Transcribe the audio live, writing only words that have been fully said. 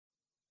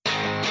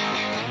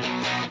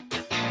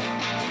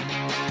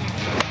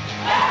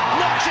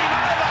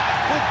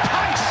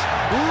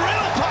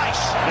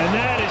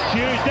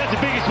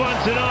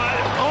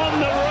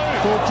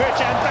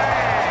pitch and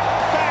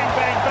bang! Bang,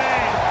 bang,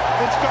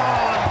 bang! It's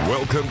gone!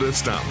 Welcome to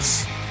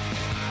Stumps.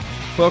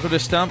 Welcome to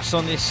Stumps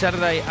on this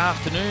Saturday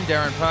afternoon.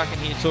 Darren, Parkin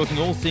here talking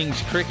all things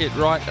cricket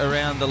right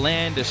around the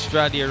land.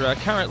 Australia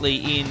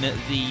currently in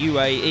the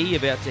UAE,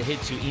 about to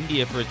head to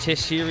India for a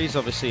test series.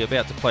 Obviously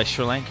about to play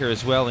Sri Lanka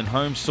as well in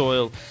home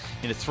soil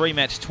in a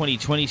three-match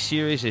 2020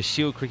 series. There's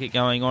Shield cricket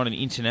going on and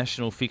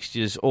international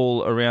fixtures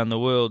all around the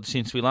world.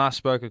 Since we last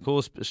spoke, of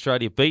course,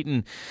 Australia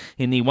beaten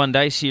in the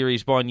one-day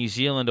series by New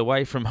Zealand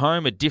away from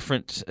home. A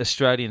different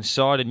Australian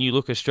side, a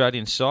new-look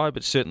Australian side,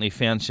 but certainly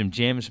found some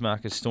gems.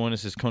 Marcus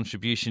Stoinis'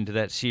 contribution to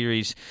that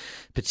series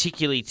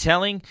particularly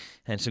telling,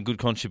 and some good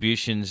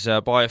contributions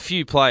by a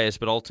few players,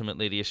 but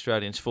ultimately the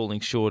Australians falling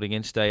short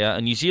against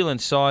a New Zealand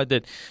side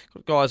that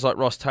got guys like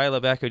Ross Taylor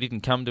back, who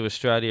didn't come to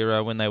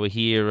Australia when they were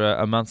here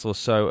a month or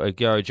so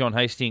ago. John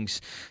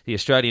Hastings, the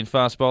Australian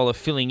fast bowler,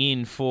 filling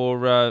in for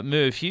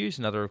Merv Hughes,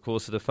 another, of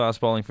course, of the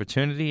fast bowling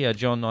fraternity.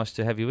 John, nice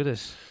to have you with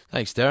us.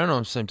 Thanks, Darren.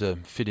 I seem to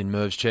fit in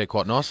Merv's chair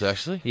quite nicely,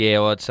 actually. Yeah,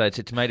 well, I'd say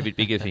it's made a bit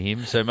bigger for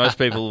him, so most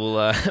people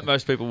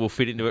will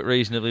fit into it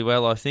reasonably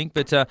well, I think.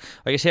 But I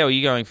guess, how are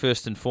you going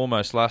first and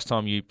foremost? Last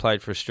time you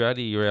played for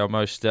Australia, you were our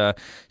most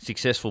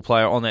successful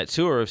player on that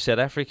tour of South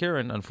Africa,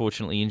 and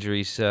unfortunately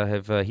injuries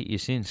have hit you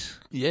since.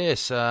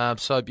 Yes,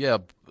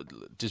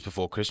 just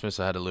before Christmas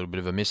I had a little bit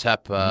of a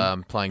mishap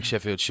playing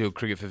Sheffield Shield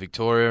cricket for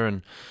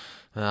Victoria,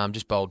 and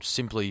just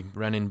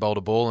ran in, bowled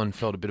a ball and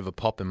felt a bit of a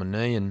pop in my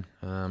knee, and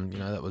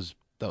that was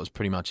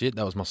pretty much it.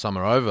 That was my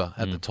summer over.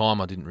 At the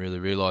time, I didn't really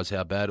realise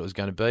how bad it was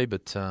going to be,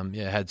 but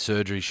had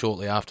surgery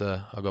shortly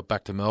after I got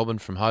back to Melbourne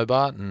from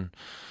Hobart, and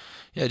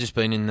just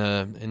been in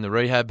the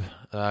rehab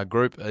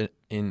group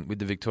with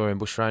the Victorian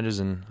Bushrangers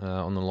and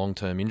on the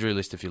long-term injury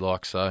list, if you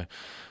like. So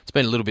it's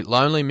been a little bit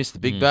lonely. Missed the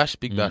Big Bash.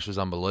 Big Bash was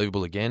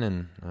unbelievable again,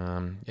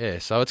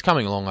 and so it's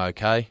coming along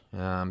okay.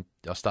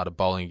 I started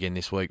bowling again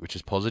this week, which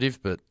is positive,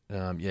 but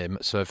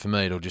so for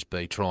me it'll just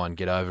be try and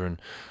get over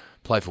and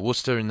play for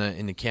Worcester in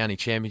the county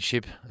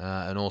championship,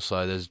 and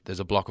also there's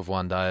a block of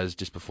one-dayers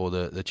just before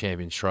the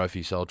Champions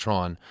Trophy, so I'll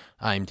try and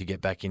aim to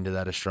get back into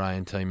that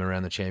Australian team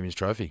around the Champions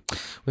Trophy.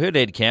 We heard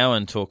Ed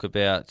Cowan talk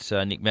about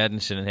Nick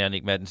Maddinson and how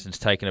Nick Maddison's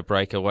taken a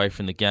break away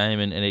from the game,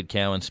 and Ed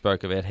Cowan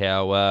spoke about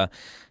how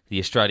the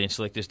Australian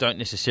selectors don't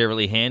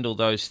necessarily handle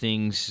those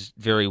things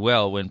very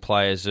well when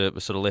players are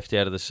sort of left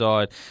out of the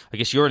side. I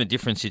guess you're in a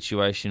different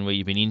situation where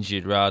you've been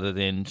injured rather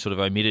than sort of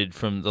omitted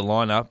from the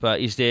lineup.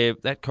 Is there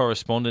that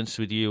correspondence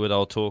with you where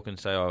they'll talk and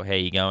say, "Oh, how are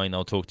you going?"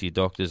 They'll talk to your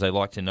doctors. They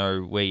like to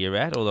know where you're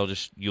at, or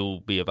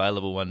you'll be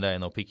available one day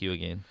and they'll pick you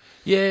again?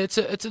 Yeah, it's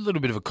a little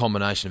bit of a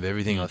combination of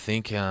everything, I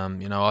think.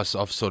 I've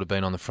sort of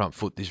been on the front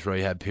foot this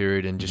rehab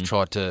period and just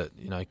tried to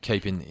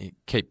keep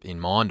in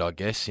mind, I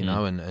guess,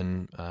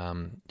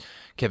 and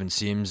Kevin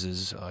Sims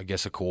is, I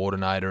guess, a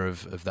coordinator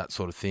of that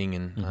sort of thing,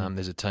 and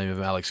there's a team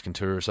of Alex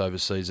Contouris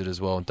oversees it as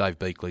well, and Dave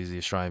Beakley's the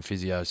Australian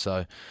physio.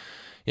 So,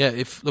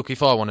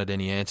 if I wanted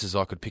any answers,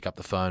 I could pick up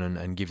the phone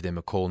and give them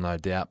a call, no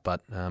doubt.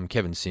 But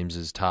Kevin Sims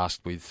is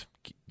tasked with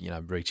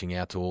reaching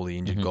out to all the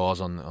injured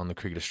guys on the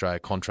Cricket Australia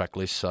contract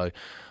list. So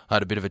I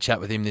had a bit of a chat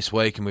with him this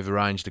week, and we've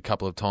arranged a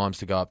couple of times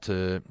to go up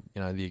to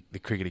the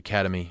Cricket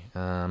Academy.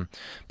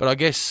 But I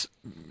guess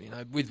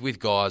with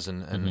guys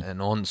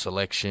and on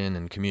selection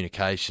and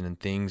communication and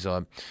things,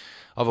 I've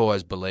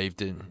always believed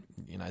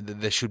that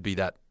there should be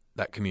that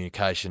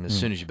communication. As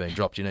soon as you've been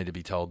dropped, you need to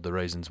be told the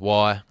reasons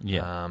why.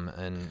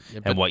 And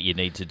what you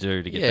need to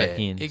do to get back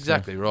in.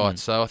 Exactly right.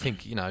 So I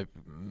think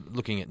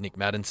looking at Nick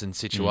Maddison's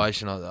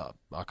situation,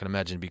 I can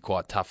imagine it'd be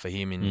quite tough for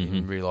him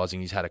in realising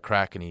he's had a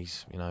crack and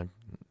he's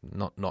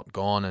not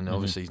gone, and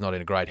obviously he's not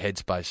in a great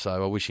headspace.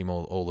 So I wish him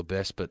all the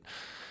best. But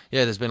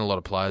there's been a lot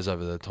of players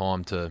over the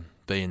time to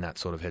be in that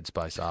sort of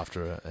headspace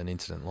after an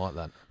incident like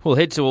that. We'll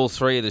head to all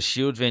three of the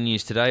Shield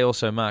venues today.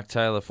 Also, Mark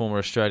Taylor, former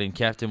Australian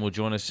captain, will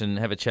join us and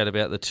have a chat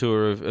about the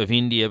tour of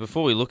India.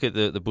 Before we look at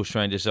the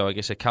Bushrangers, though, I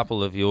guess a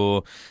couple of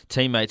your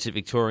teammates at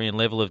Victorian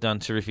level have done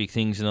terrific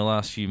things in the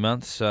last few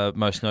months,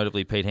 most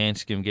notably Pete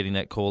Hanscom getting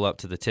that call up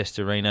to the Test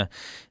arena.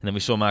 And then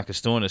we saw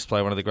Marcus Stoinis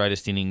play one of the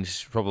greatest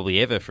innings probably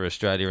ever for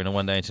Australia in a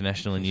one-day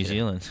international in New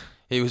Zealand.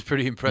 He was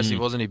pretty impressive,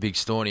 wasn't he, Big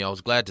Storny? I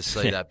was glad to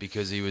see that,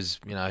 because he was,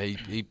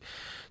 he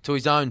to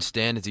his own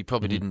standards, he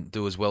probably didn't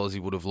do as well as he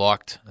would have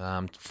liked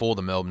for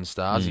the Melbourne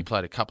Stars. He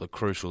played a couple of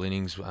crucial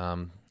innings,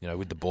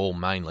 with the ball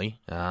mainly.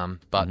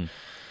 But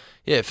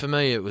for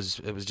me, it was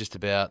just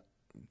about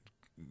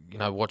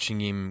watching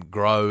him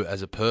grow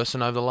as a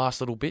person over the last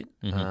little bit.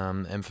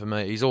 And for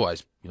me, he's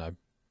always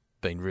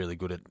been really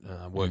good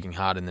at working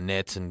hard in the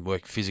nets and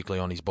work physically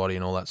on his body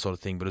and all that sort of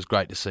thing, but it was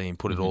great to see him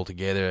put it all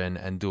together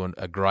and do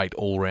a great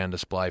all-round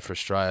display for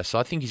Australia. So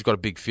I think he's got a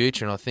big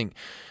future, and I think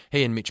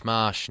he and Mitch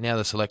Marsh, now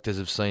the selectors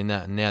have seen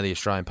that, and now the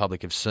Australian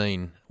public have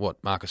seen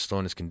what Marcus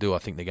Stoinis can do, I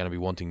think they're going to be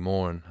wanting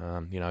more,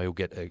 and he'll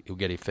get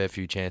a fair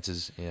few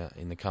chances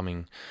in the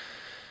coming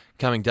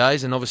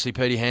days. And obviously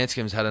Petey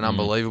Hanscom's had an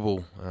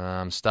unbelievable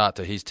start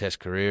to his Test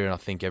career, and I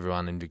think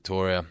everyone in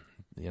Victoria,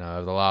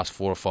 over the last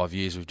 4 or 5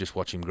 years, we've just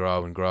watched him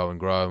grow and grow and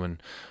grow,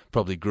 and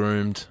probably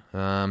groomed,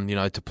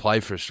 to play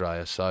for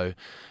Australia. So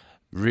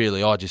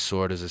really, I just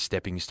saw it as a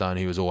stepping stone.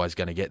 He was always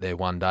going to get there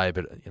one day,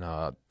 but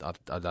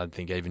I don't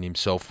think even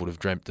himself would have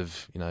dreamt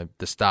of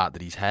the start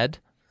that he's had.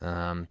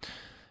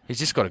 He's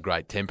just got a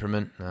great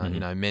temperament.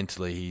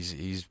 Mentally,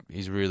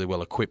 he's really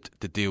well equipped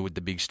to deal with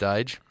the big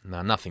stage.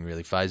 Nothing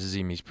really phases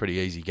him. He's pretty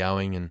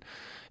easygoing, and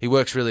he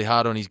works really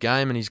hard on his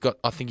game. And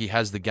I think he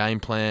has the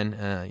game plan.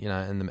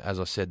 And as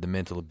I said, the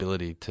mental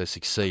ability to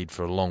succeed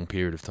for a long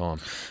period of time.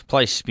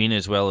 Plays spin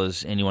as well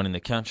as anyone in the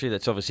country.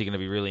 That's obviously going to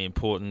be really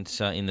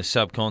important in the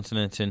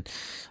subcontinent. And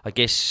I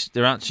guess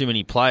there aren't too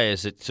many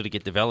players that sort of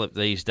get developed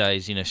these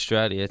days in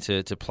Australia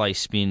to play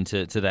spin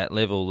to that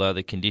level.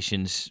 The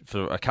conditions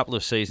for a couple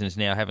of seasons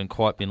now haven't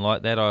quite been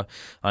like that. I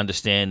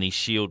understand the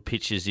Shield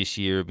pitches this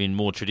year have been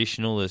more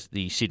traditional, as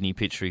the Sydney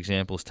pitch, for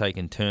example, has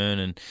taken turn,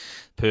 and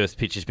Perth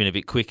pitch has been a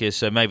bit quicker,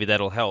 so maybe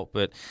that'll help,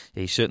 but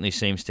he certainly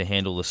seems to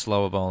handle the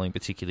slower bowling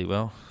particularly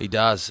well. He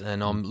does,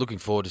 and I'm looking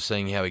forward to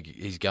seeing how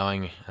he's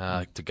going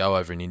to go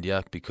over in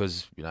India,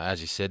 because,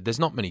 as you said, there's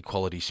not many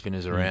quality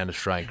spinners around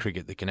Australian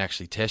cricket that can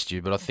actually test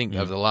you, but I think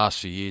over the last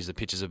few years the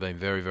pitches have been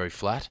very, very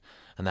flat,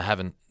 and they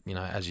haven't,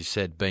 as you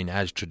said, been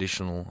as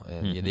traditional.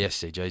 The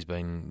SCG's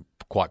been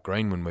quite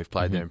green when we've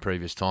played there in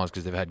previous times,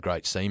 because they've had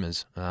great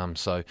seamers.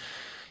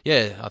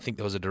 I think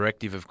there was a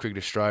directive of Cricket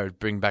Australia to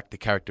bring back the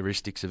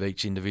characteristics of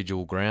each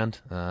individual ground,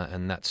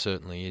 and that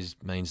certainly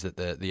means that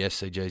the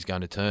SCG is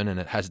going to turn, and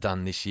it has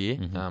done this year.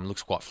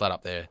 Looks quite flat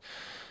up there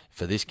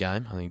for this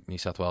game. I think New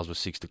South Wales was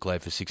 6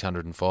 declared for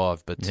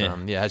 605, but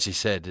as you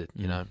said,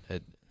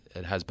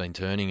 it has been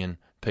turning, and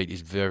Pete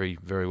is very,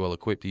 very well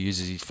equipped. He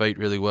uses his feet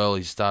really well.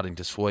 He's starting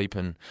to sweep,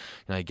 and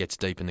he gets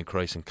deep in the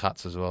crease and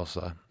cuts as well.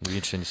 So it'll be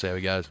interesting to see how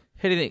he goes.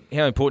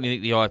 How important do you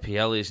think the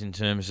IPL is in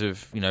terms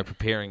of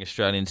preparing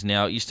Australians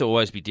now? It used to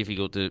always be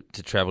difficult to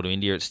travel to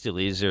India. It still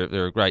is.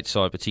 They're a great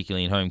side,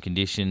 particularly in home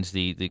conditions.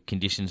 The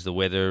conditions, the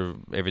weather,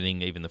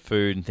 everything, even the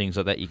food and things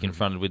like that, you're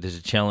confronted with as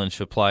a challenge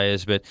for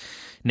players. But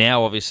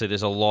now, obviously,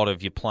 there's a lot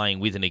of you playing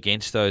with and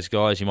against those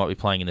guys. You might be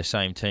playing in the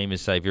same team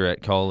as, say,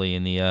 Virat Kohli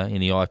in the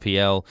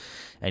IPL,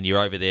 and you're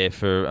over there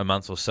for a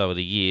month or so of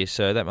the year.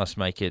 So that must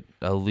make it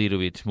a little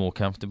bit more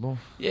comfortable.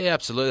 Yeah,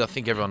 absolutely. I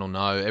think everyone will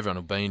know. Everyone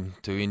will have been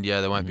to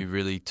India. There won't be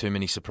really too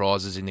many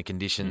surprises in the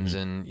conditions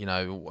and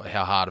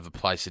how hard of a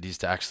place it is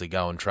to actually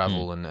go and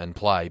travel and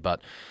play.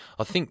 But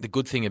I think the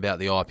good thing about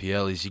the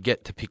IPL is you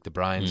get to pick the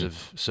brains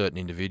of certain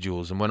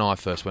individuals. And when I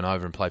first went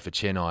over and played for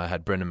Chennai, I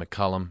had Brendan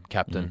McCullum,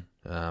 captain,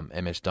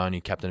 MS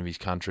Dhoni, captain of his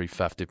country,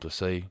 Faf du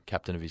Plessis,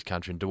 captain of his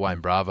country, and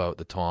Dwayne Bravo at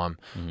the time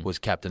was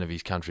captain of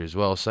his country as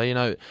well. So,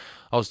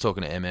 I was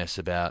talking to MS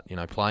about,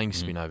 playing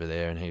spin over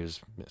there, and he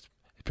was...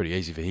 pretty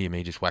easy for him.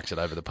 He just whacks it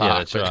over the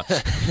park. Yeah,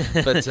 that's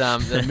right. But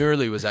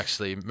Murali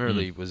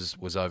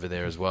was over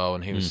there as well,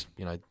 and he was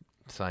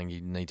saying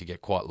you need to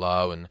get quite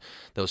low, and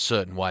there were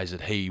certain ways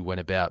that he went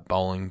about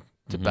bowling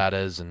to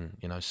batters, and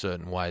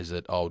certain ways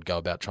that I would go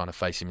about trying to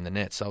face him in the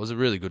net. So it was a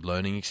really good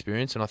learning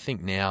experience, and I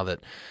think now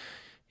that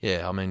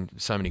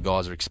so many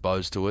guys are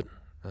exposed to it.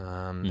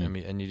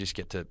 And you just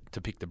get to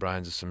pick the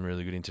brains of some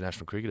really good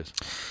international cricketers.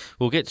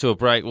 We'll get to a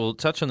break. We'll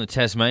touch on the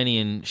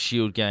Tasmanian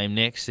Shield game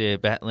next. They're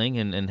battling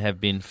and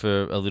have been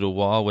for a little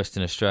while.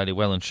 Western Australia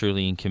well and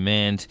truly in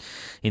command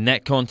in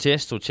that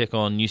contest. We'll check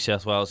on New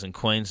South Wales and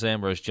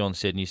Queensland, where, as John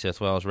said, New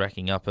South Wales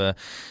racking up a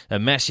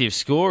massive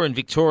score, and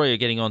Victoria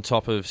getting on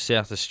top of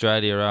South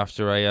Australia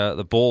after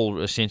the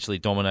ball essentially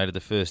dominated the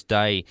first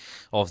day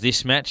of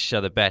this match.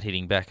 The bat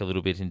hitting back a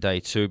little bit in day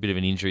two. A bit of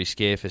an injury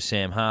scare for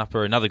Sam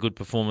Harper. Another good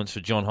performance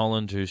for John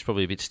Holland, who's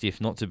probably a bit stiff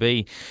not to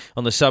be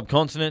on the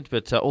subcontinent,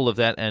 but all of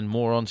that and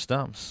more on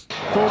Stumps.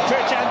 Full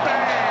pitch and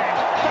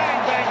bang!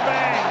 Bang, bang,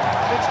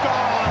 bang! It's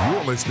gone!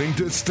 You're listening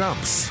to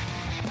Stumps.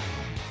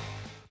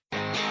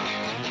 Knocks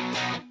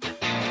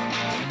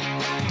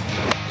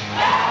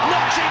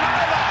him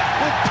over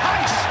with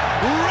pace!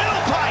 Real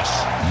pace!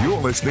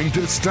 You're listening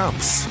to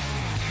Stumps.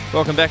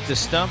 Welcome back to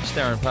Stumps.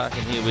 Darren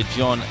Parkin here with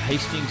John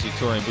Hastings,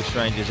 Victorian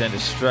Bushrangers and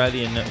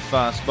Australian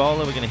fast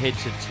bowler. We're going to head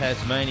to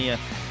Tasmania.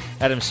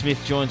 Adam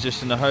Smith joins us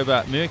from the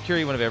Hobart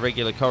Mercury, one of our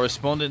regular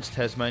correspondents.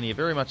 Tasmania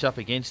very much up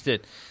against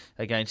it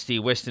against the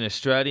Western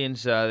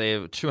Australians.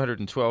 They're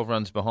 212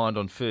 runs behind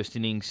on first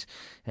innings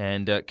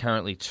and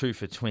currently 2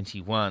 for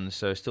 21,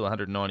 so still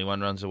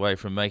 191 runs away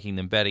from making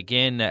them bat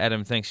again.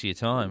 Adam, thanks for your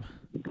time.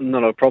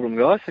 Not a problem,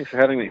 guys. Thanks for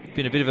having me.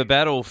 Been a bit of a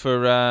battle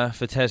for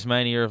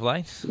Tasmania of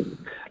late.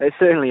 It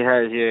certainly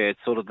has, yeah. It's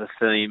sort of the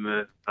theme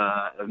of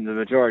the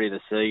majority of the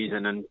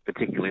season, and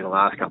particularly the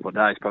last couple of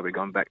days, probably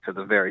gone back to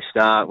the very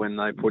start when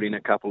they put in a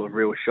couple of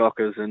real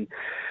shockers, and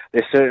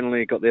they've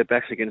certainly got their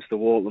backs against the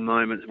wall at the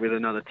moment with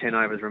another 10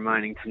 overs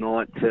remaining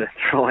tonight to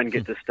try and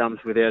get to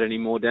Stumps without any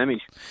more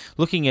damage.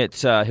 Looking at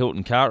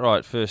Hilton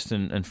Cartwright first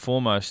and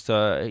foremost,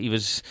 he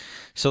was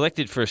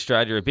selected for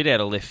Australia a bit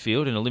out of left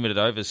field in a limited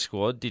overs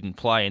squad, didn't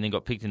play, and then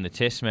got picked in the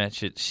test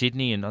match at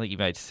Sydney, and I think he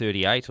made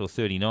 38 or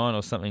 39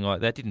 or something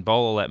like that. Didn't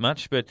bowl all that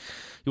much, but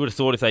you would have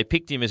thought if they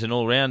picked him as an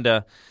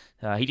all-rounder,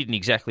 he didn't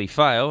exactly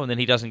fail, and then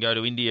he doesn't go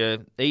to India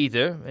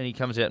either, and he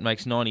comes out and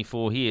makes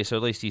 94 here, so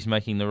at least he's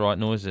making the right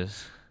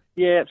noises.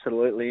 Yeah,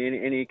 absolutely.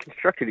 And he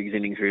constructed his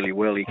innings really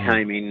well. He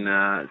came in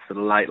sort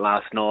of late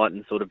last night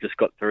and sort of just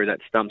got through that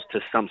stumps to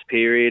stumps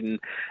period.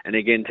 And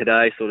again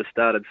today sort of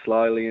started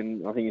slowly.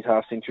 And I think his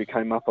half century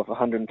came up off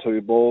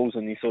 102 balls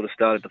and he sort of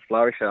started to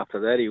flourish after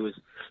that. He was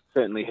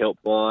certainly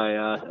helped by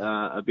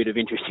a bit of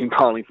interesting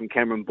bowling from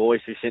Cameron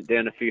Boyce, who sent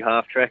down a few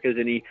half-trackers.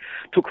 And he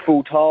took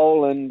full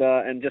toll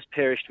and just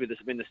perished with us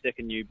when the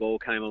second new ball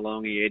came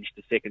along. He edged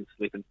the second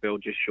slip and fell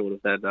just short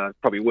of that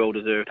probably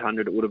well-deserved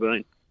 100 it would have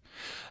been.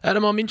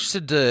 Adam, I'm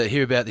interested to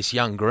hear about this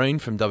young Green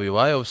from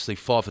WA. Obviously,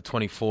 5 for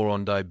 24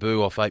 on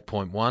debut off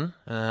 8.1.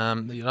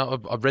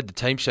 I've read the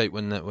team sheet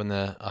when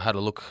I had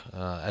a look,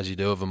 as you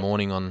do, of a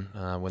morning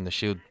on when the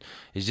Shield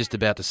is just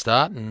about to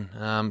start,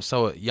 and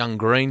saw young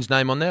Green's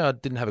name on there. I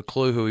didn't have a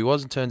clue who he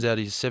was. It turns out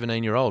he's a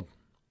 17-year-old.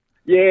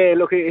 Yeah,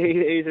 look, he's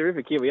a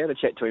terrific kid. We had a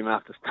chat to him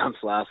after Stumps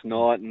last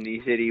night, and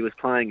he said he was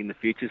playing in the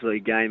Futures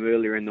League game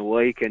earlier in the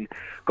week and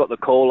got the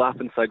call up,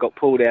 and so got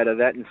pulled out of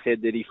that and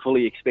said that he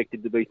fully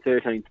expected to be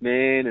 13th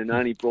man and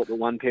only brought the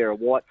one pair of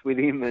whites with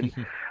him, and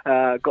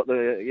got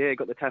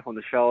the tap on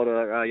the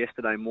shoulder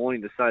yesterday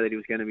morning to say that he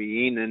was going to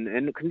be in,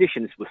 and the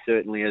conditions were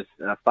certainly as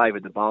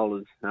favoured the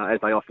bowlers as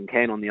they often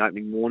can on the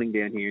opening morning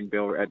down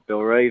here at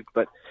Bellerive,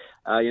 but.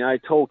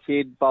 Tall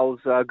kid,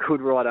 bowls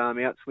good right arm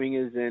out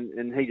swingers,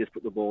 and he just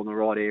put the ball in the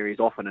right areas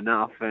often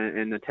enough.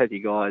 And the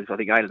Tassie guys, I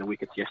think 8 of the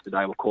wickets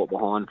yesterday were caught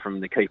behind from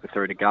the keeper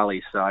through to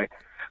gullies. So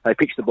they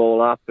pitched the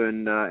ball up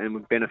and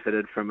we've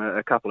benefited from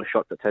a couple of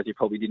shots that Tassie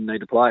probably didn't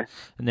need to play.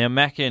 Now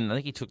Mackin, I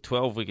think he took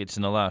 12 wickets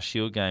in the last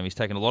Shield game. He's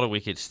taken a lot of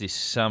wickets this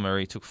summer.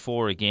 He took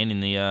 4 again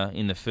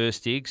in the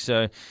first dig.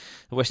 So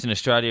Western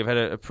Australia have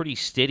had a pretty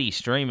steady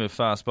stream of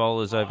fast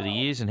bowlers over the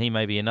years, and he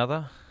may be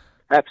another.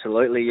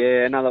 Absolutely,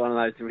 yeah. Another one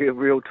of those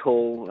real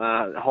tall,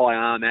 high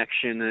arm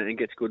action and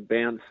gets good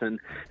bounce. And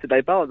so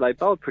they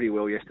bowled pretty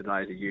well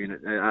yesterday as a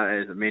unit.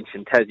 As I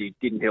mentioned, Tassie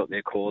didn't help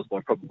their cause by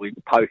probably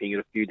poking at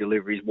a few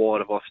deliveries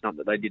wide of off stump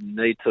that they didn't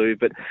need to.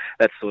 But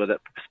that's sort of that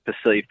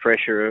perceived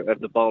pressure of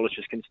the bowlers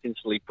just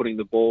consistently putting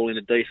the ball in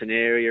a decent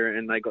area,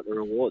 and they got the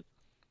reward.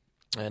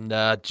 And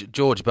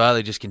George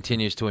Bailey just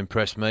continues to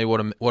impress me.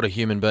 What a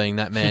human being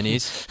that man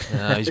is.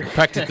 He's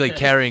practically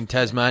carrying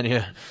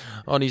Tasmania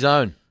on his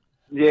own.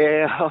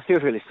 Yeah, I feel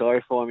really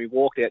sorry for him. He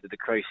walked out to the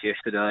crease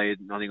yesterday. I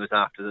think it was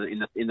after in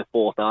the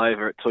fourth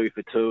over at 2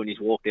 for 2, and he's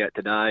walked out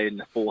today in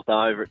the fourth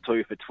over at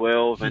 2 for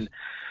 12. And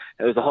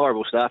it was a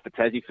horrible start for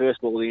Tassie.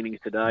 First ball of the innings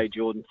today,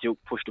 Jordan Silk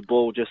pushed the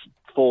ball just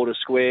 4 to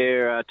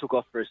square, took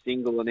off for a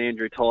single, and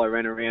Andrew Ty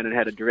ran around and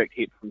had a direct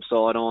hit from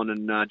side on,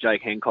 and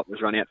Jake Hancock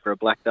was run out for a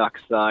black duck.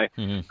 So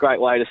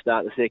great way to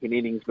start the second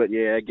innings. But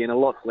yeah, again, a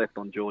lot's left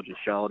on George's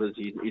shoulders.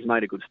 He's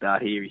made a good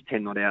start here. He's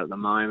 10 not out at the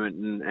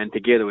moment, and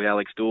together with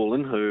Alex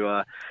Doolan,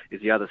 who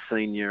is the other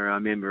senior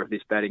member of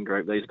this batting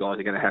group, these guys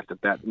are going to have to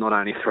bat not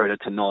only through to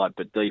tonight,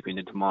 but deep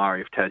into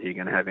tomorrow if Tassie are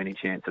going to have any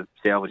chance of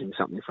salvaging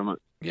something from it.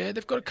 Yeah,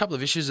 they've got a couple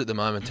of issues at the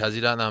moment, Tassie,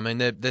 don't they? I mean,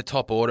 they're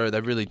top order. They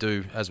really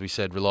do, as we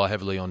said, rely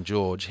heavily on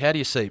George. How do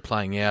you see it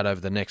playing out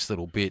over the next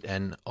little bit,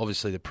 and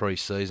obviously the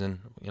pre-season?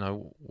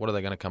 What are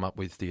they going to come up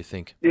with, do you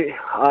think? Yeah,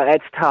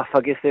 it's tough.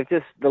 I guess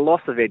the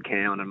loss of Ed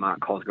Cowan and Mark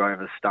Cosgrove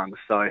has stung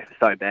so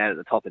bad at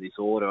the top of this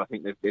order. I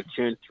think they've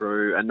churned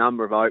through a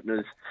number of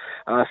openers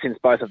since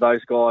both of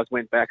those guys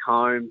went back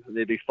home.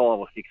 There'd be 5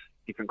 or 6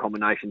 different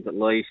combinations at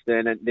least,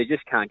 and they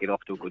just can't get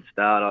off to a good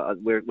start.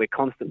 We're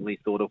constantly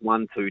sort of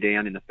 1-2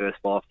 down in the first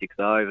 5-6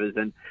 overs,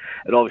 and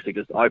it obviously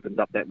just opens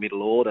up that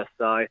middle order.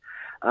 So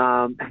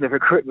the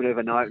recruitment of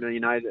an opener,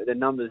 the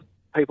numbers,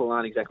 people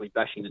aren't exactly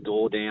bashing the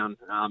door down.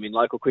 In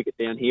local cricket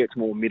down here, it's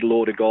more middle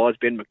order guys.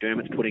 Ben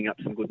McDermott's putting up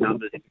some good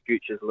numbers in the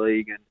Futures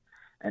League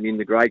and in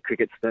the grade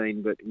cricket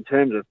scene, but in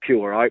terms of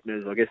pure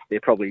openers, I guess they're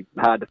probably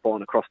hard to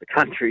find across the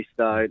country,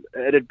 so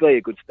it'd be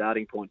a good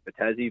starting point for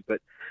Tassie, but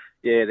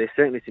yeah, there's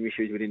certainly some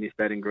issues within this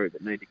batting group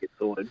that need to get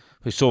sorted.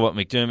 We saw what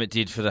McDermott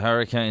did for the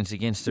Hurricanes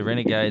against the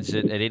Renegades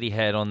at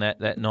Etihad on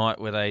that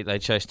night where they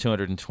chased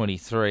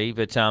 223.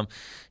 But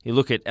you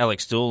look at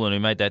Alex Doolan,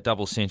 who made that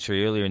double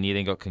century earlier in the year,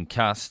 then got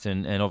concussed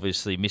and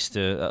obviously missed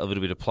a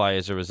little bit of play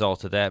as a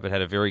result of that, but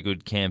had a very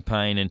good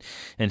campaign.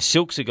 And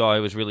Silk's a guy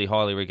who was really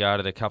highly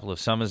regarded a couple of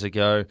summers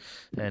ago,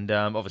 and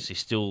obviously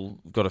still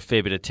got a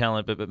fair bit of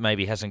talent, but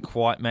maybe hasn't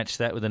quite matched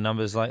that with the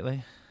numbers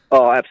lately.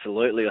 Oh,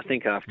 absolutely. I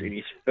think after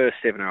his first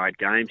 7 or 8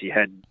 games, he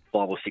had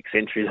 5 or 6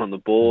 centuries on the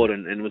board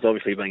and was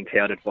obviously being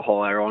touted for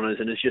higher honours,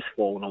 and it's just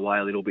fallen away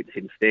a little bit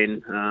since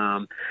then.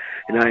 And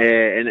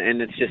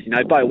it's just,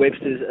 Bo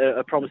Webster's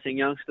a promising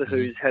youngster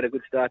who's had a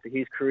good start to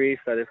his career,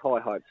 so there's high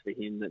hopes for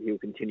him that he'll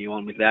continue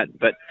on with that.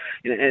 But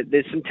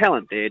there's some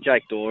talent there.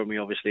 Jake Doran,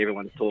 obviously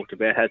everyone's talked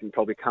about, hasn't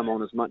probably come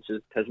on as much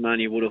as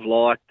Tasmania would have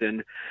liked,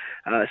 and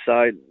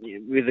so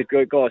with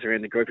the guys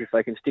around the group, if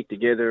they can stick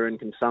together and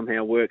can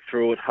somehow work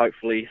through it,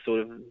 hopefully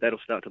sort of that'll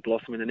start to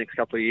blossom in the next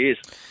couple of years.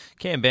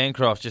 Cam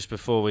Bancroft just just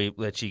before we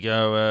let you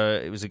go,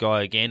 it was a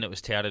guy again that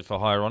was touted for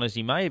higher honours.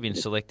 He may have been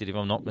selected, if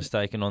I'm not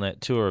mistaken, on that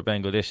tour of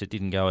Bangladesh that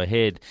didn't go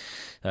ahead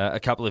a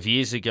couple of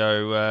years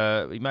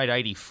ago. He made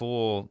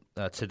 84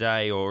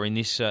 today, or in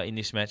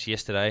this match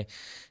yesterday,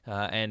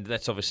 and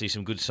that's obviously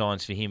some good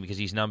signs for him because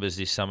his numbers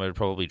this summer had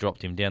probably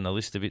dropped him down the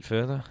list a bit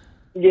further.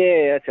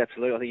 Yeah, that's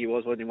absolutely. I think he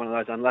wasn't he, one of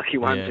those unlucky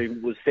ones who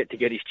was set to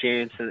get his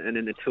chance and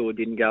then the tour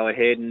didn't go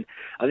ahead. And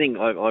I think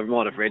I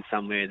might have read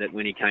somewhere that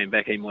when he came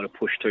back, he might have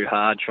pushed too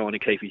hard trying to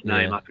keep his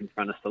name up in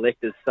front of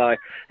selectors. So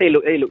he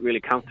looked really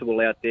comfortable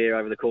out there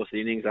over the course of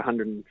the innings.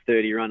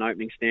 130-run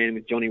opening stand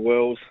with Johnny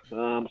Wells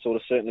sort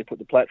of certainly put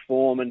the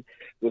platform and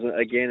was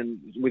again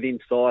within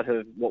sight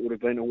of what would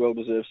have been a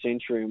well-deserved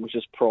century and was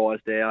just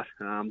prized out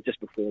just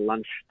before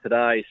lunch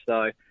today.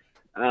 So.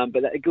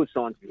 But a good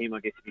sign for him, I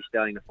guess, if he's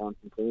starting to find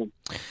some form.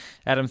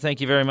 Adam,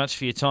 thank you very much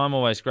for your time.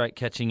 Always great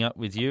catching up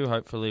with you.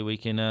 Hopefully we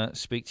can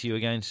speak to you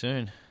again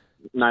soon.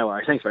 No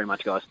worries. Thanks very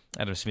much, guys.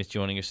 Adam Smith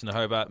joining us in the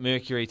Hobart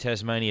Mercury,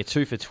 Tasmania,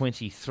 2 for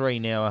 23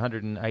 now,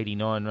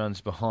 189 runs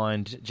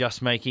behind,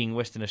 just making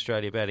Western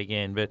Australia bat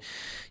again. But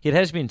it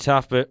has been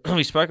tough, but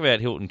we spoke about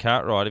Hilton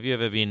Cartwright. Have you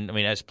ever been,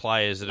 as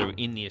players that are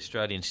in the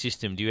Australian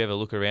system, do you ever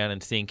look around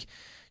and think,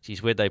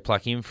 geez, where'd they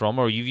pluck him from?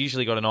 Or you've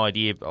usually got an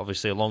idea,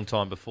 obviously, a long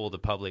time before the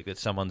public that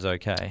someone's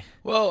okay?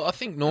 Well, I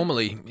think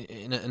normally,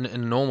 in a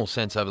normal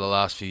sense over the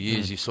last few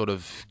years, you sort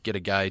of get a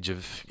gauge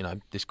of,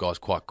 this guy's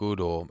quite good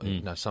or,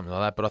 something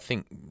like that. But I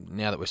think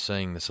now that we're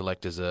seeing the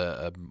selectors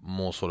are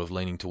more sort of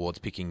leaning towards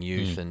picking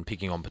youth and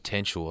picking on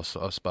potential,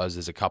 I suppose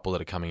there's a couple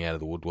that are coming out of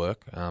the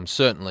woodwork.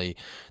 Certainly,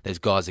 there's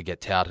guys that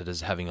get touted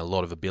as having a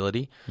lot of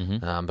ability.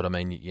 But,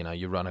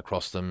 you run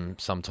across them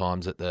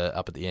sometimes up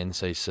at the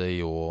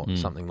NCC or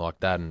something like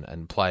that.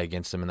 And play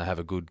against them and they have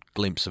a good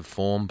glimpse of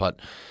form. But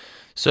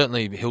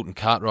certainly Hilton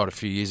Cartwright a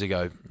few years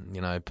ago,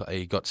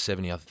 he got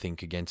 70, I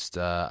think, against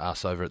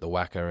us over at the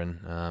Wacker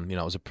and, it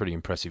was a pretty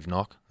impressive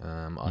knock.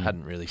 I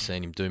hadn't really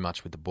seen him do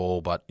much with the ball,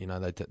 but,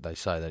 they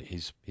say that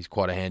he's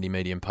quite a handy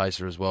medium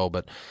pacer as well.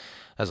 But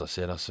as I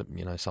said,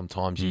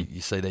 sometimes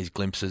you see these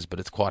glimpses, but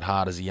it's quite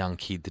hard as a young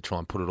kid to try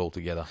and put it all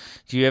together.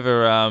 Do you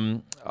ever,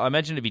 I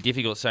imagine it'd be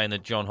difficult saying the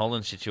John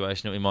Holland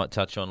situation that we might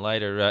touch on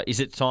later.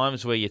 Is it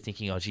times where you're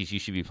thinking, oh, geez, you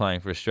should be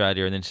playing for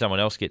Australia, and then someone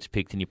else gets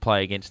picked and you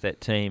play against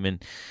that team,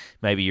 and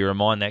maybe you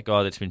remind that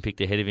guy that's been picked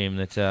ahead of him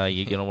that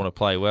you're going to want to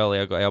play well,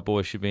 our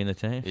boys should be in the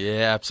team?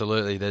 Yeah,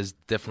 absolutely. There's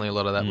definitely a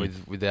lot of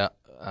that without.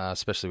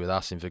 Especially with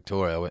us in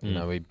Victoria, we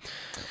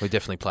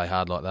definitely play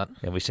hard like that.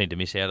 And we seem to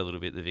miss out a little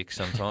bit, the Vics,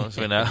 sometimes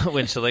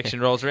when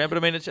selection rolls around.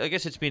 But I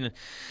guess it's been,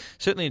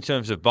 certainly in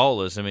terms of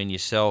bowlers,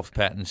 yourself,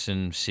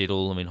 Pattinson,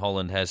 Siddle,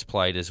 Holland has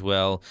played as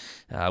well.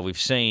 We've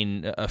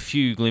seen a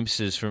few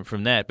glimpses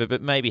from that,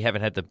 but maybe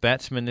haven't had the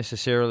batsmen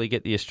necessarily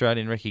get the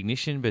Australian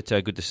recognition. But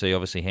good to see,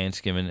 obviously,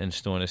 Hanscom and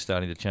Stoinis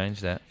starting to change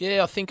that.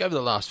 Yeah, I think over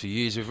the last few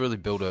years, we've really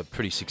built a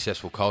pretty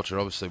successful culture.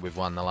 Obviously, we've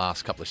won the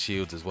last couple of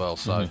Shields as well.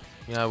 So,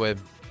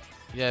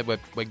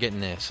 we're getting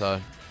there, so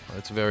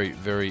it's very,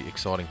 very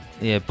exciting.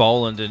 Yeah,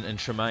 Boland and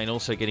Tremaine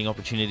also getting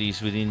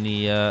opportunities within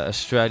the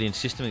Australian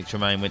system. I think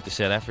Tremaine went to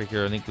South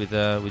Africa, I think, with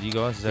you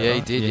guys. Is that right?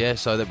 He did, yeah.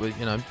 So that we've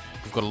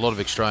got a lot of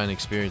Australian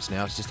experience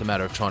now. It's just a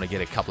matter of trying to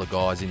get a couple of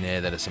guys in there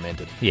that are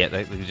cemented. Yeah,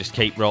 they just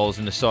keep roles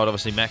in the side.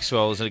 Obviously,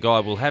 Maxwell is a guy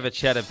we'll have a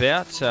chat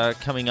about.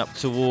 Coming up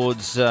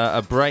towards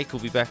a break,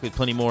 we'll be back with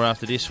plenty more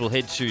after this. We'll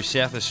head to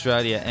South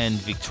Australia and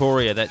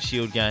Victoria, that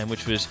Shield game,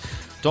 which was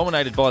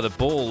dominated by the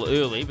ball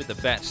early, but the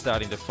bat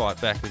starting to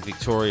fight back with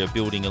Victoria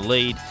building a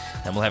lead.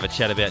 And we'll have a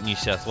chat about New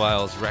South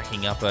Wales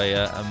racking up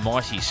a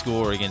mighty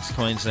score against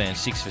Queensland,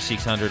 6 for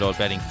 600 odd,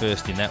 batting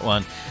first in that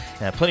one.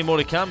 Plenty more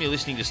to come. You're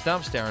listening to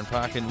Stumps, Darren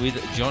Parkin with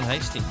John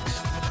Hastings.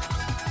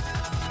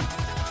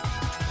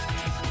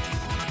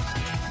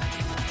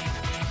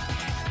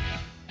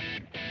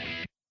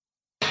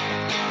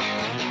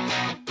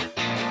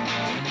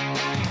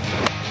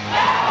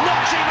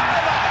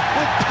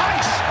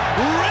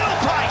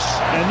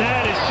 And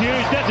that is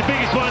huge. That's the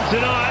biggest one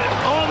tonight.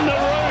 On the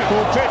roof.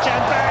 Full pitch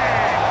and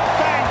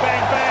bang! Bang,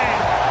 bang, bang!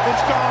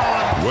 It's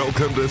gone.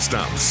 Welcome to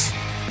Stumps.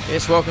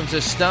 Yes, welcome to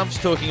Stumps,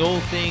 talking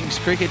all things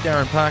cricket.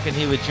 Darren Parkin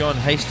here with John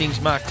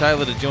Hastings. Mark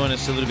Taylor to join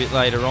us a little bit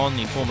later on,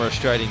 the former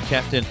Australian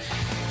captain.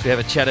 We have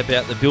a chat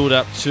about the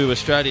build-up to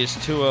Australia's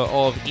tour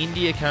of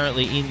India,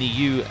 currently in the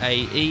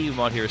UAE. We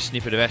might hear a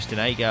snippet of Ashton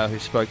Agar, who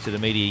spoke to the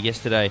media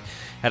yesterday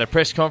at a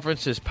press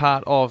conference as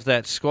part of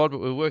that squad.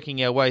 But we're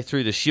working our way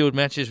through the Shield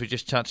matches. We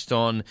just touched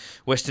on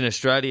Western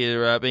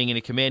Australia being in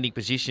a commanding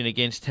position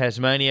against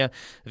Tasmania.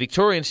 The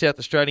Victorian South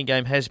Australian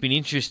game has been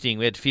interesting.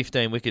 We had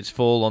 15 wickets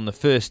fall on the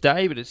first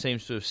day, but it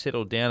seems to have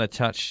settled down a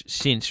touch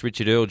since.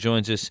 Richard Earle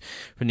joins us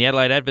from the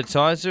Adelaide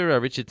Advertiser.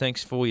 Richard,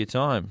 thanks for your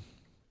time.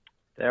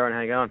 Darren,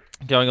 how you going?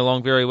 Going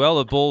along very well.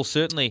 The ball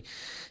certainly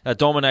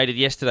dominated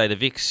yesterday. The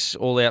Vics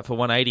all out for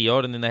 180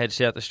 odd, and then they had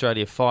South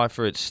Australia 5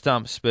 for its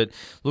stumps, but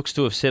looks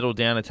to have settled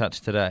down a touch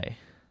today.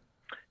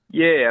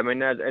 Yeah,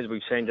 as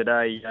we've seen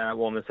today,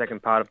 in the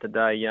second part of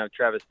today,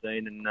 Travis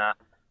Dean and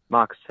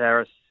Marcus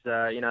Harris,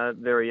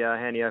 very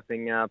handy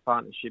opening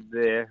partnership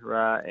there,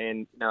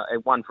 and a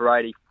 1 for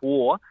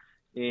 84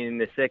 in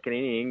the second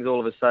innings, all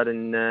of a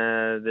sudden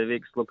the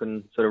Vicks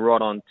looking sort of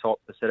right on top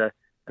to set a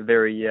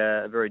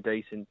very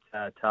decent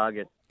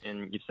target.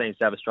 And you've seen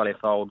South Australia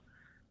fold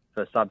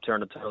for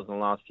sub-200 totals in the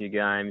last few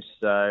games,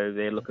 so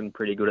they're looking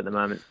pretty good at the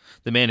moment.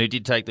 The man who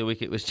did take the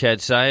wicket was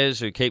Chad Sayers,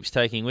 who keeps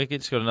taking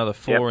wickets, got another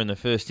 4 in the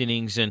first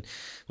innings and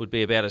would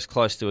be about as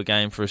close to a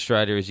game for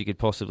Australia as you could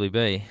possibly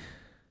be.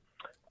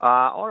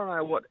 I don't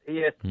know what he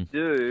has to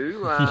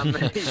do.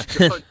 He's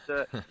got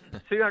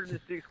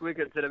 206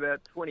 wickets at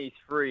about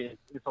 23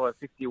 inside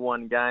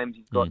 51 games.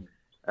 He's got,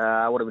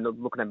 what are we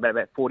looking at,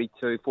 about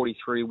 42,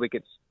 43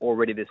 wickets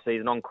already this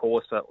season, on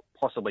course for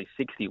possibly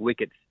 60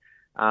 wickets,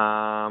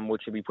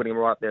 which would be putting him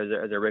right up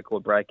there as a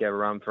record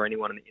breakover run for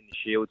anyone in the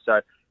Shield. So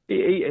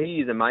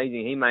he is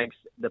amazing. He makes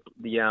the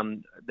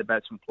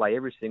batsman play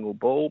every single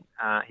ball.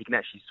 He can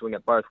actually swing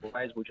it both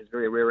ways, which is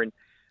very rare in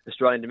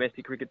Australian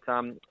domestic cricket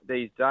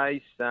these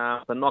days.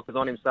 The knockers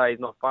on him say he's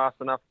not fast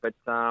enough, but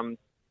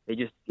he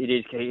just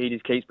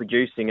keeps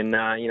producing,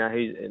 and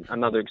he's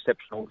another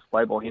exceptional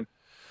display by him.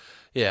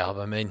 Yeah,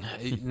 I mean,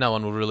 no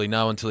one will really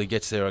know until he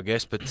gets there, I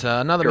guess. But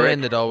another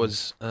man that I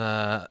was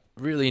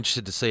really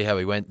interested to see how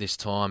he went this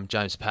time,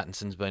 James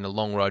Pattinson's been a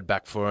long road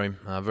back for him.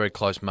 A very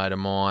close mate of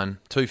mine,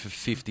 2 for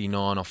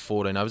 59 off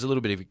 14. It was a little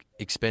bit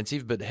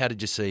expensive, but how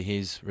did you see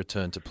his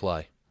return to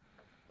play?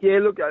 Yeah,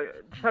 look,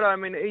 I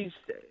mean, he's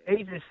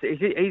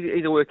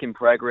a work in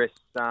progress.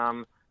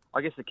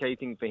 I guess the key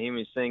thing for him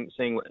is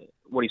seeing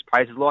what his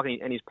pace is like,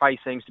 and his pace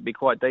seems to be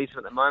quite decent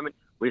at the moment.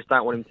 We just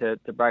don't want him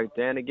to break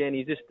down again.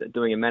 He's just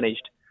doing a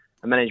managed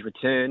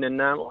return,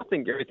 and I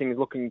think everything is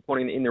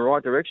pointing in the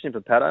right direction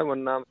for Pato.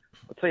 And I'll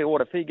tell you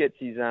what, if he gets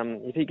his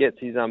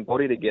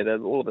body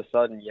together, all of a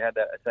sudden you had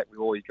that attack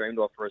we've always dreamed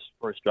of for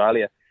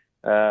Australia.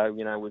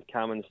 With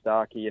Cummins,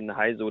 Starkey, and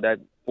Hazel, that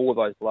 4 of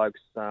those blokes.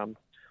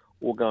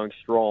 All going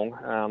strong.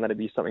 That'd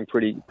be something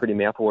pretty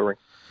mouthwatering.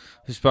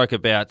 We spoke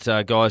about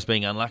guys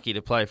being unlucky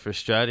to play for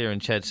Australia,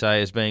 and Chad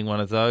Sayers being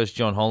one of those.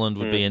 John Holland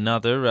would be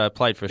another.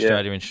 Played for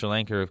Australia in Sri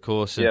Lanka, of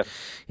course,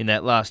 in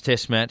that last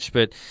Test match,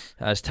 but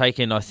has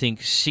taken, I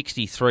think,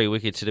 63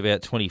 wickets at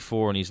about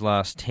 24 in his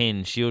last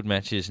 10 Shield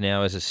matches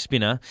now as a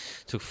spinner.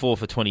 Took 4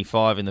 for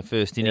 25 in the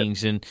first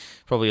innings, and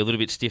probably a little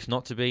bit stiff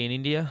not to be in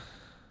India.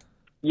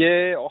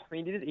 Yeah, I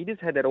mean, he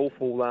just had that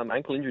awful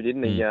ankle injury,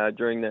 didn't he,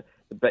 during the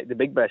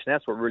Big Bash, and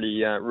that's what really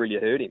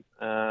hurt him.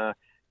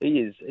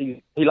 He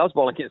loves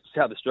bowling against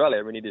South Australia.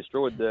 I mean, he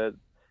destroyed the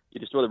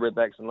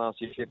Redbacks in last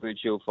year's Sheffield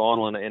Shield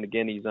final, and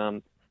again he's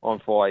on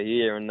fire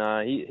here. And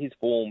his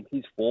form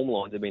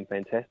lines have been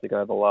fantastic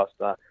over the last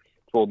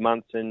 12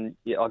 months. And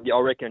I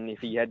reckon if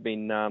he had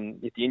been,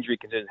 if the injury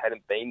concerns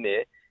hadn't been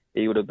there,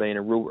 he would have been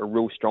a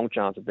real strong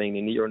chance of being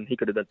in here, and he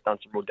could have done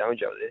some real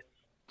damage over there.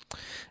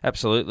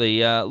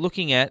 Absolutely.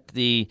 Looking at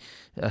the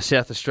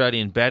South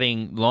Australian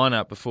batting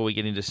lineup before we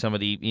get into some of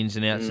the ins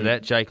and outs of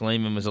that, Jake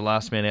Lehmann was the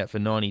last man out for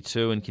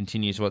 92 and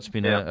continues what's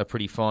been a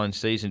pretty fine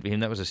season for him.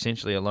 That was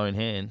essentially a lone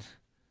hand.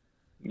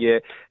 Yeah,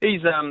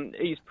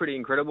 he's pretty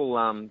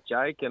incredible,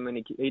 Jake. I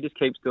mean, he just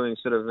keeps doing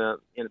sort of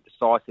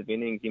decisive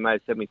innings. He made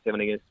 77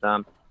 against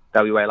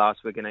WA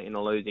last week in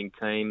a losing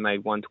team,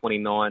 made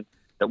 129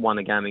 that won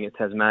the game against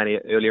Tasmania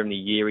earlier in the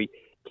year.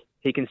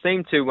 He can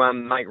seem to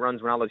make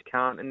runs when others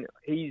can't, and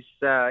he's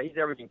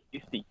averaging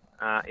 50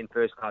 in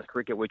first-class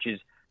cricket, which is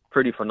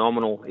pretty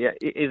phenomenal. Yeah,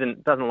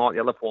 doesn't like the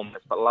other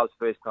formats, but loves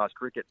first-class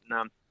cricket.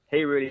 And,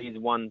 he really is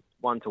one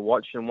to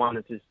watch, and one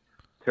that's just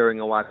purring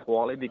away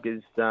quietly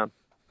because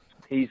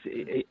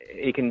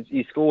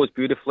he scores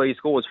beautifully, he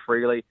scores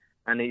freely,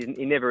 and he's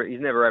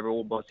never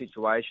overawed by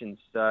situations.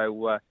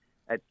 So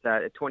at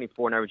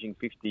 24 and averaging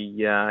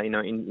 50,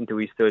 into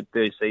his third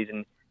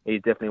season,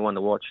 he's definitely one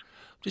to watch.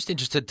 Just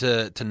interested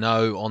to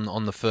know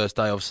on the first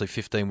day, obviously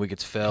 15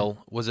 wickets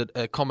fell. Was it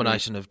a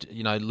combination of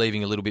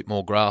leaving a little bit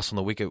more grass on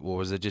the wicket, or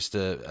was it just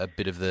a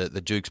bit of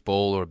the Duke's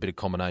ball, or a bit of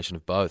combination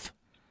of both?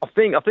 I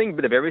think a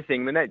bit of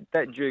everything. I mean,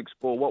 that Duke's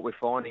ball, what we're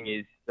finding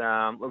is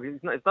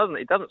it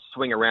doesn't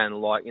swing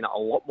around like a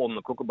lot more than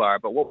the Kookaburra,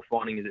 but what we're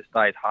finding is it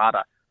stays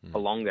harder for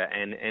longer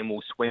and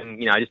will swing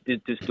just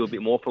do a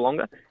bit more for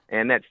longer,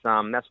 and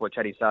that's what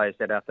Chatty Sayers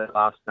said after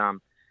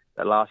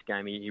that last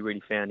game. He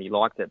really found he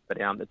liked it, but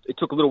it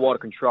took a little while to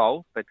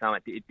control, but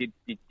it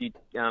did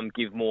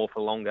give more for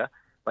longer.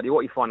 But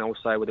what you find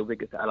also with the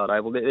wickets at Adelaide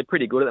Oval, they're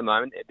pretty good at the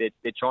moment.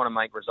 They're trying to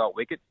make result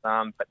wickets,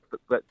 but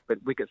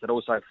wickets that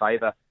also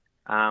favour,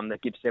 that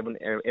gives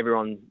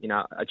everyone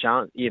a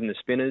chance, even the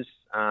spinners.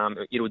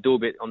 It'll do a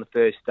bit on the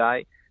first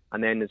day,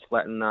 and then it's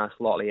flattened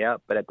slightly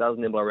out, but it does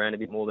nibble around a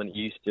bit more than it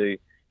used to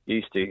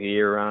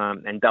here,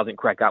 and doesn't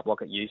crack up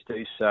like it used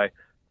to. So.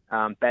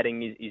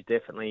 Batting is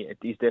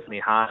definitely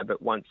hard, but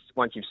once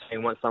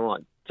someone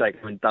like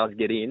Jake does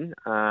get in,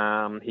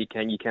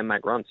 you can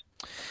make runs.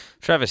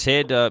 Travis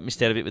Head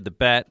missed out a bit with the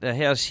bat.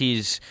 How's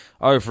his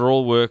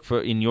overall work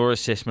in your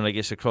assessment, I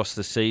guess, across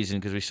the season?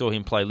 Because we saw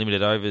him play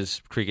limited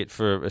overs cricket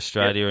for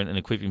Australia and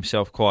equip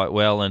himself quite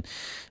well, and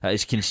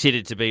is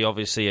considered to be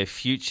obviously a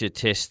future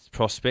Test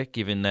prospect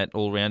given that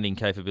all-rounding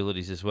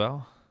capabilities as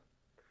well.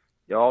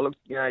 look,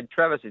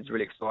 Travis is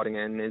really exciting,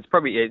 and it's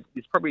probably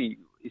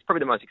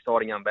the most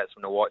exciting young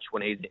batsman to watch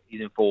when he's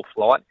in full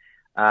flight.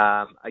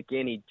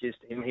 Again, he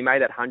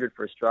made that 100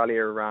 for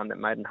Australia, that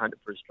made 100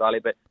 for Australia,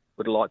 but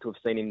would have liked to have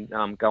seen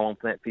him go on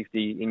for that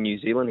 50 in New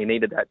Zealand. He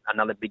needed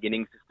another big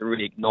innings just to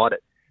really ignite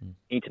it.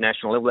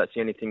 International level, that's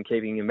the only thing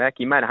keeping him back.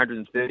 He made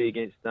 130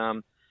 against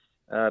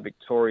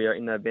Victoria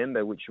in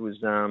November, which was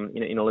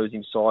in a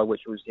losing side,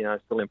 which was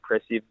still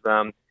impressive.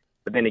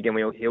 But then again,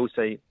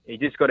 he's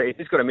just got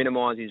to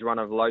minimise his run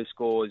of low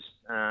scores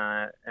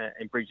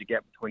and bridge the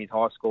gap between his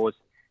high scores.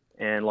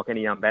 And like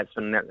any young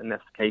batsman, and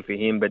that's the key for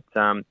him. But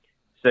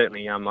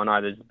certainly, I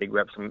know there's big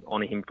reps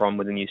on him from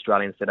within the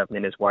Australian setup, and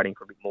then there's waiting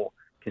for a bit more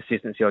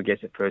consistency, I guess,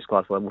 at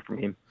first-class level from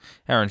him.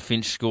 Aaron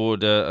Finch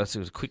scored a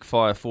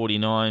quick-fire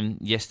 49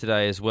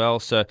 yesterday as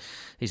well, so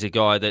he's a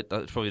guy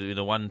that's probably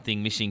the one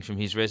thing missing from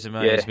his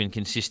resume. Has been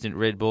consistent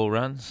red ball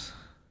runs.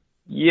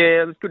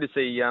 Yeah, it was good to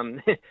see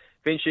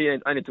Finch. He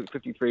only took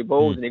 53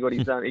 balls and he got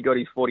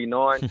his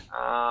 49.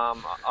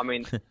 I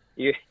mean,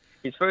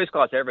 his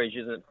first-class average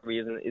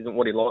isn't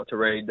what he'd like to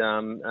read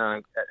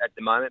at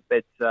the moment,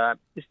 but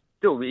he's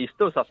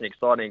still such an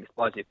exciting,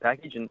 explosive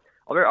package, and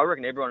I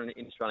reckon everyone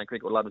in Australian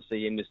cricket would love to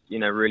see him just,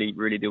 really,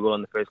 really do well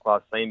in the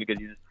first-class team because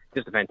he's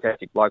just a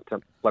fantastic bloke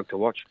to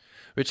watch.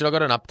 Richard, I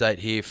got an update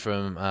here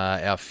from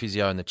our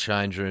physio in the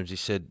change rooms. He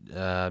said,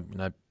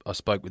 I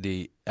spoke with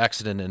the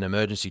accident and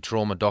emergency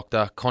trauma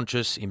doctor,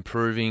 conscious,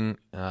 improving.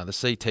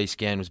 The CT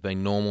scan was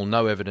being normal,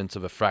 no evidence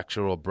of a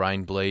fracture or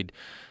brain bleed.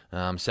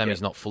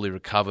 Sammy's not fully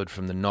recovered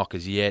from the knock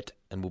as yet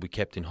and will be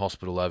kept in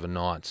hospital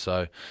overnight.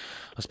 So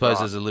I suppose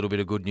there's a little bit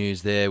of good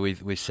news there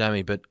with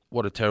Sammy, but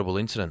what a terrible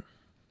incident.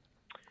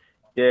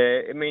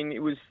 Yeah, I mean,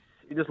 it was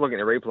just looking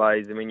at the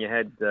replays. I mean, you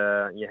had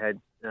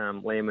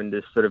Lehman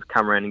just sort of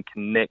come around and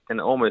connect, and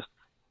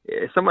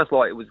it's almost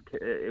like it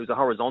was a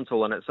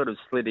horizontal, and it sort of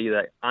slid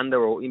either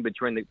under or in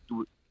between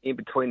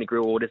the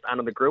grill or just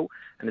under the grill,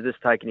 and it's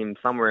just taken him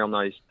somewhere on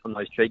those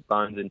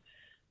cheekbones. And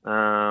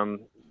I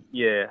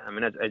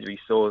mean, as we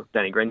saw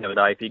Danny Green the other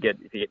day, if you get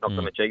knocked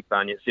on the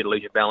cheekbone, you sort of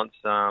lose your balance.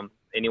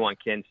 Anyone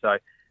can. So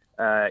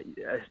a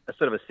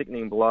sort of a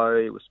sickening blow.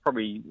 It was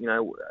probably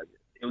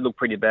it looked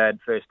pretty bad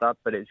first up,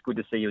 but it's good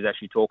to see he was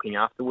actually talking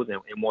afterwards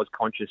and was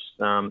conscious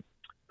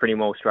pretty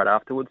well straight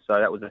afterwards.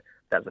 So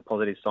that's a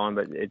positive sign,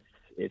 but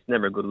it's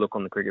never a good look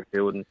on the cricket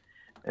field. And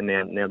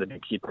now the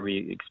next you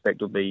probably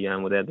expect will be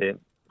without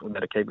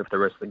a keeper for the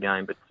rest of the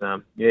game. But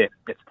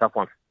it's a tough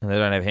one. And they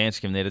don't have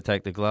Hanscom there to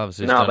take the gloves.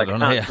 No, they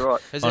can't.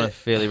 Right. On a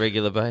fairly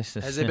regular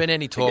basis. Has there been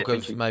any talk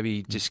of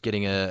maybe just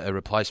getting a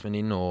replacement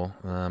in, or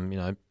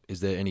is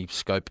there any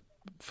scope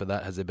for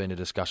that? Has there been a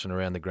discussion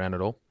around the ground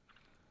at all?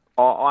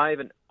 I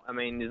haven't. I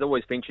mean, there's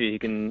always Finchy who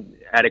can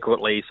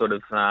adequately sort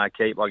of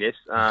keep, I guess.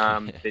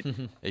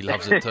 He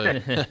loves it too.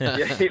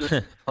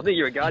 I think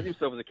he regards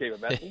himself as a keeper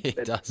batsman. He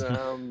does.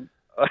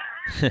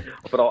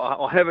 But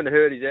I haven't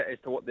heard as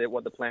to what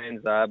the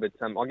plans are. But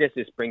I guess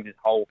this brings this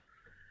whole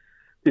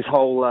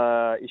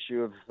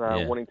issue of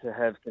wanting to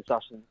have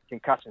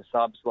concussion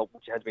subs,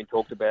 which has been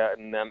talked about.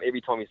 And every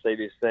time you see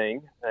this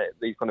thing,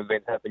 these kind of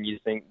events happen, you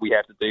think we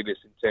have to do this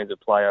in terms of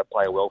player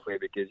welfare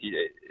because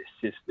it's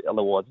just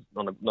otherwise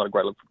not a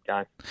great look for the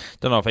game.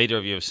 Don't know if either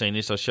of you have seen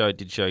this. I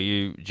did show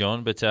you,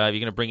 John. But if you're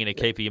going to bring in a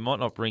keeper, you might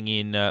not bring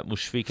in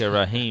Mushfiqur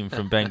Rahim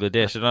from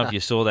Bangladesh. I don't know if you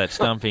saw that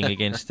stumping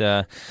against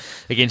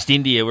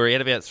India, where he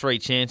had about 3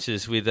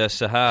 chances with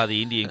Sahar,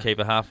 the Indian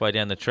keeper, halfway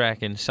down the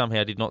track, and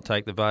somehow did not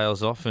take the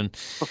bails off. And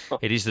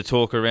it is the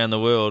talk around the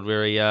world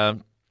where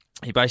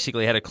he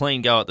basically had a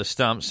clean go at the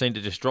stumps, seemed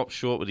to just drop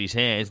short with his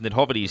hands, and then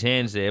hovered his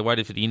hands there,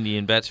 waited for the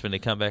Indian batsman to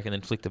come back and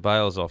then flick the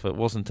bails off. It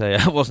wasn't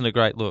a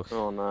great look.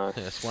 Oh, no.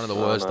 Yeah, it's one of the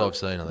worst I've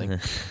seen, I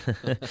think.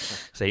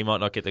 So he might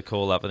not get the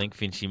call up. I think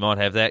Finchy might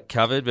have that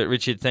covered. But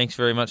Richard, thanks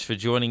very much for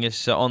joining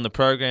us on the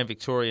program.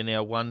 Victoria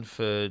now 1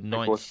 for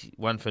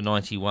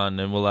 91,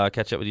 and we'll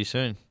catch up with you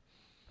soon.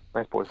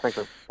 Thanks, boys. Thanks.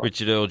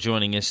 Richard Earl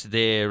joining us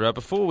there.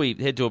 Before we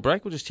head to a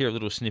break, we'll just hear a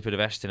little snippet of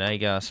Ashton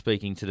Agar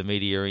speaking to the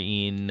media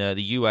in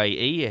the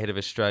UAE ahead of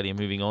Australia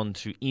moving on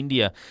to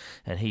India,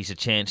 and he's a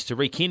chance to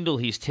rekindle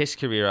his Test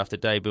career after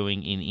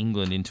debuting in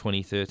England in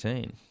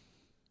 2013.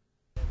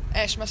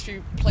 Ash, must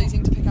be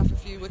pleasing to pick up a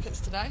few wickets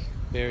today.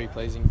 Very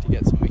pleasing to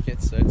get some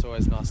wickets, so it's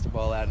always nice to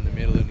bowl out in the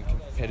middle in a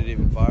competitive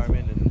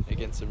environment and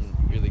against some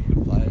really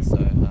good players, so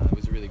it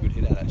was a really good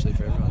hit out actually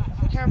for everyone.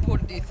 How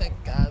important do you think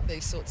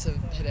these sorts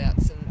of hit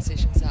outs and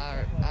sessions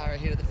are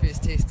ahead of the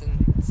first Test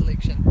and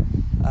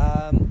selection?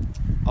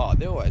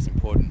 They're always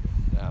important,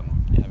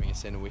 having a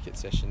centre wicket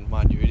session.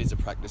 Mind you, it is a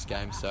practice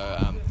game, so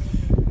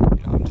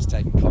I'm just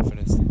taking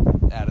confidence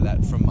out of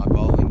that from my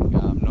bowling.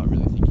 I'm not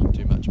really thinking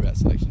too much about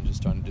selection,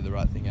 just trying to do the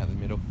right thing out in the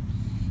middle.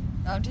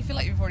 Do you feel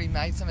like you've already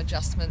made some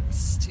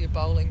adjustments to your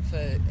bowling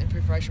in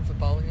preparation for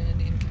bowling in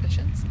Indian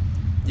conditions?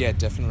 Yeah,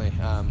 definitely.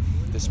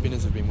 The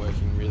spinners have been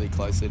working really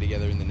closely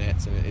together in the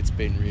nets, and it's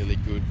been really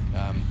good.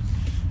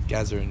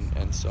 Gazza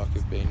and Sock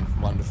have been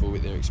wonderful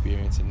with their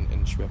experience, and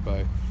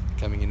Shwepo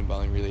coming in and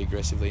bowling really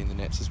aggressively in the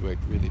nets has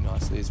worked really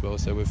nicely as well.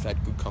 So we've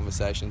had good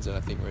conversations, and I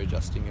think we're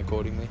adjusting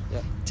accordingly.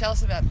 Yeah. Tell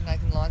us about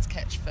Nathan Lyon's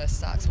catch for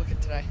Stark's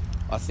wicket today.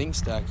 I think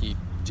Starkey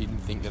didn't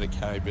think that it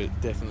carried, but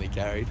it definitely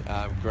carried.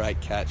 Great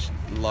catch,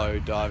 low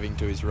diving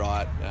to his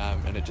right,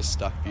 and it just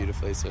stuck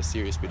beautifully. So a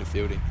serious bit of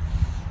fielding.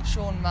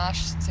 Sean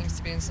Marsh seems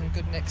to be in some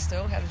good nick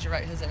still. How did you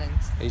rate his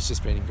innings? He's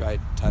just been in great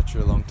touch for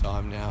a long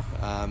time now.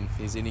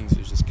 His innings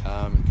was just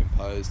calm and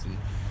composed, and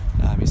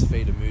his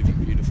feet are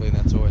moving beautifully, and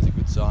that's always a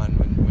good sign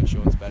when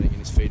Sean's batting and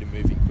his feet are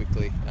moving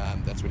quickly.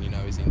 That's when you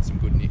know he's in some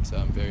good nick, so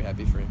I'm very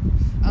happy for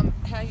him.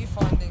 How are you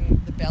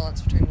finding the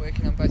balance between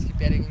working on both your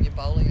batting and your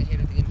bowling ahead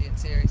of the Indian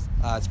series?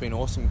 It's been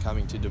awesome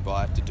coming to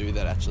Dubai to do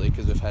that, actually,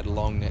 because we've had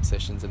long net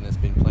sessions and there's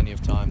been plenty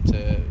of time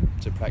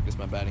to practice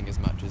my batting as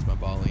much as my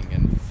bowling,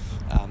 and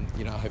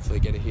hopefully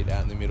get a hit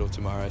out in the middle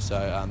tomorrow.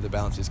 So the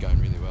balance is going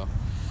really well.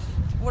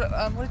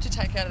 What did you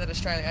take out of that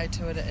Australia A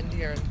tour to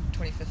India in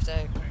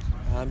 2015?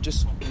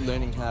 Just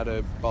learning how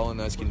to bowl in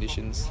those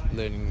conditions,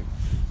 learning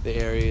the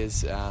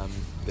areas,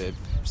 the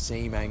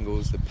seam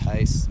angles, the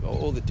pace,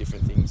 all the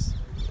different things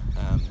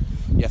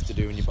you have to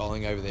do when you're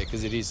bowling over there,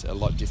 because it is a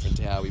lot different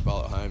to how we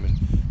bowl at home, and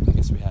I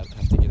guess we have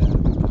to get out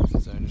of our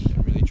comfort zone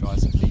and really try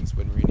some things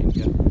when we're in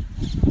India.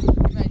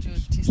 You made your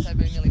test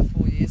debut nearly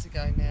 4 years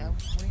ago now.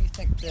 What do you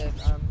think the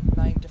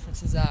main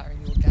differences are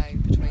in your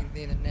game between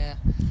then and now?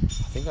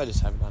 I think I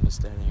just have an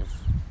understanding of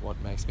what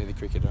makes me the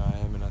cricketer I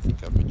am, and I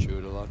think I've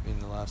matured a lot in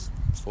the last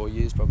 4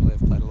 years. Probably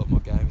I've played a lot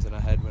more games than I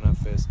had when I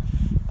first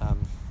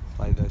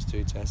played those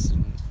 2 tests,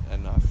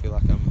 and I feel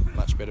like I'm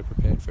much better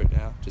prepared for it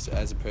now, just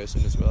as a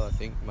person as well. I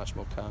think much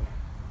more calm.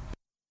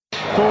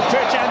 Full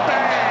pitch and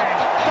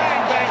bang!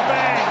 Bang, bang,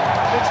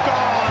 bang! It's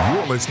gone!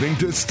 You're listening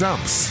to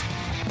Stumps.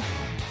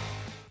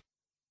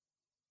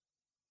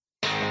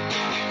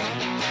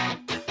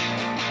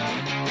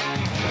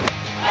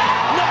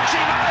 Knocks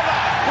him over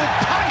with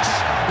pace!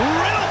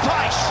 Real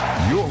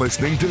pace! You're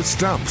listening to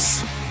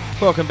Stumps.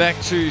 Welcome back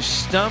to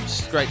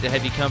Stumps. Great to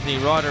have your company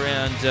right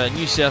around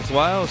New South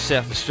Wales,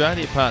 South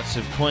Australia, parts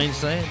of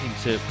Queensland,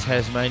 into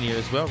Tasmania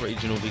as well,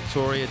 regional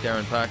Victoria.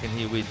 Darren Parkin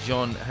here with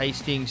John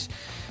Hastings.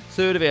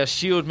 Third of our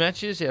Shield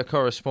matches. Our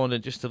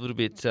correspondent just a little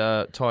bit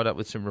tied up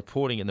with some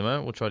reporting at the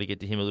moment. We'll try to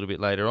get to him a little bit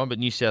later on. But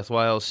New South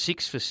Wales,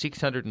 6 for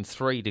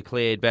 603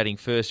 declared, batting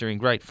first, are in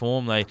great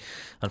form. They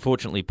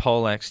unfortunately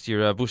poleaxed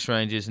your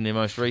Bushrangers in their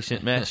most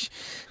recent match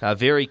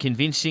very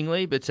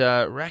convincingly, but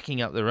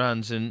racking up the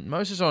runs. And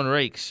Moses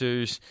Enriques,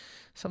 who's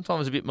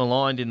sometimes a bit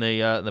maligned in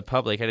the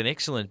public, had an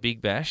excellent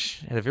Big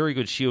Bash, had a very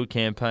good Shield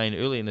campaign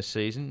early in the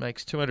season,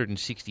 makes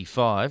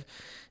 265.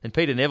 And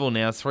Peter Neville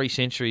now 3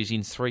 centuries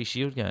in 3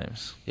 Shield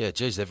games. Yeah,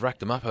 geez, they've racked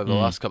them up over the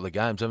last couple of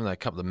games, haven't they? A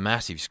couple of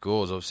massive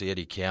scores. Obviously,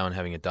 Eddie Cowan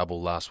having a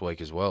double last week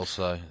as well.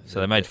 So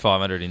they made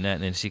 500 in that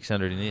and then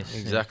 600 in this.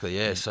 Exactly,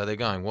 yeah. So they're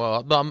going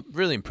well. But I'm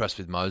really impressed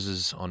with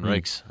Moses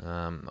Enriques.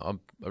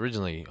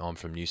 I'm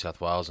from New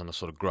South Wales, and I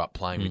sort of grew up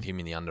playing with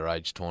him in the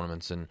underage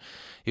tournaments. And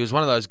he was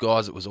one of those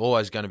guys that was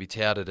always going to be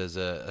touted as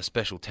a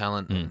special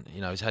talent. And,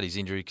 he's had his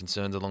injury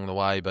concerns along the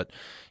way. But,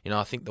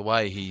 I think the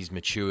way he's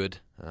matured,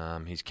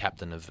 he's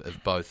captain of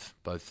both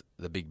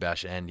the Big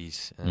Bash and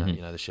his,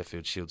 the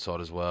Sheffield Shield side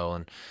as well.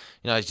 And,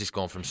 he's just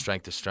gone from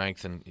strength to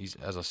strength. And he's,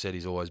 as I said,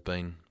 he's always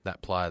been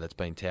that player that's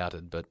been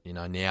touted. But,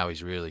 now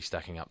he's really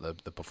stacking up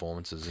the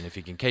performances. And if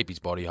he can keep his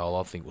body whole,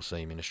 I think we'll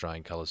see him in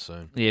Australian colours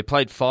soon. Yeah,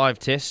 played 5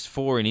 tests,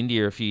 4 in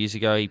India a few years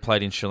ago. He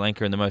played in Sri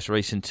Lanka in the most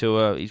recent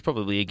tour. He's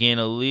probably, again,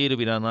 a little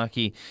bit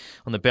unlucky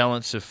on the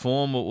balance of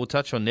form. We'll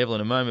touch on Neville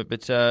in a moment.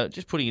 But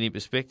just putting it in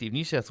perspective,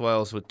 New South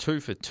Wales were 2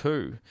 for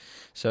 2.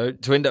 So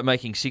to end up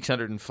making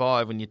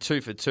 605 when you're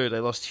 2 for 2, they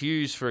lost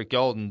Hughes for a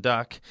golden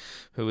duck,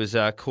 who was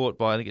caught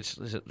by, I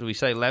think do we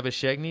say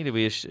Labuschagne? Do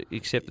we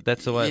accept that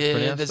that's the way it's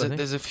pronounced? Yeah,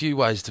 there's a few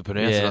ways to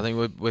pronounce it. I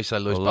think we say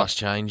loose bus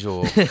change,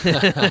 or I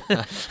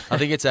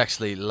think it's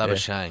actually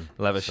Labuschagne.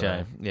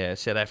 Labuschagne,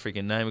 South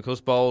African name, of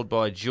course, bowled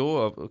by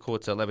George. Of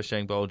course,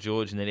 Labuschagne bowled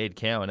George, and then Ed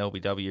Cowan,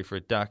 LBW, for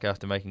a duck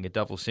after making a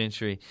double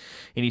century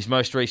in his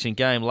most recent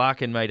game.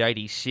 Larkin made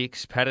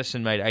 86,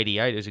 Patterson made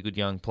 88, who's a good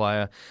young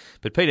player.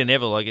 But Peter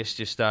Neville, I guess,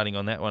 just starting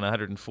on that one,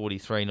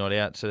 143 not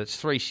out. So that's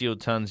 3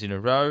 Shield tons in a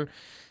row.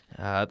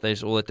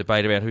 There's all that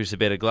debate about who's the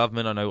better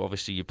gloveman. I know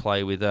obviously you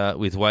play with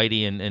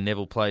Wadey, and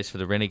Neville plays for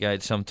the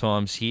Renegades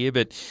sometimes here,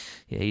 but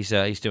yeah,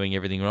 he's doing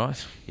everything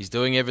right. He's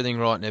doing everything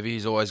right, Neville.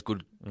 He's always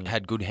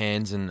had good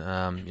hands, and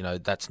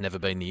that's never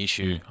been the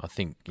issue. I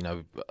think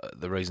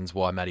the reasons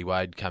why Matty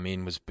Wade come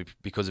in was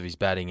because of his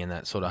batting and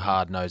that sort of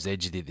hard-nosed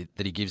edge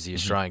that he gives the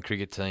Australian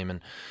cricket team.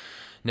 And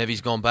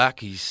Nevy's gone back.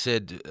 He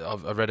said, I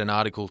read an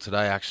article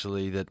today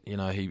actually that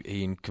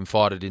he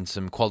confided in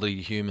some quality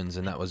humans,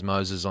 and that was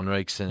Moses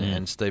Enriques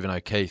and Stephen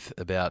O'Keefe,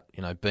 about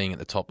being at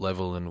the top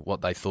level and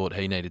what they thought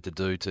he needed to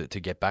do to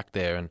get back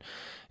there. And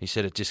he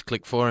said it just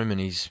clicked for him,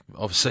 and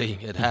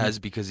it has,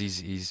 because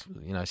he's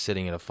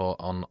setting it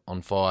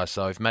on fire.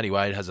 So if Matty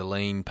Wade has a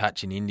lean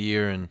patch in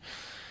India and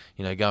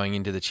going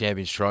into the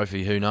Champions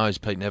Trophy, who knows?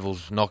 Pete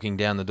Neville's knocking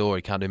down the door.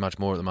 He can't do much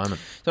more at the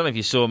moment. I don't know if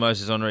you saw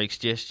Moses Enrique's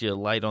gesture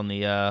late on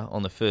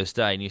the first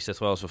day. New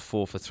South Wales were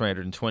 4 for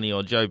 320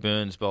 odd. Joe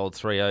Burns bowled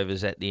 3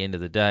 overs at the end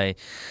of the day,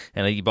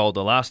 and he bowled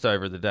the last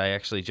over of the day,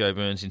 actually, Joe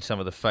Burns, in some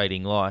of the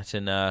fading light.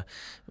 And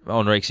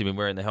Enrique's had been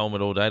wearing the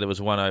helmet all day. There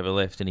was 1 over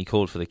left, and he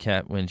called for the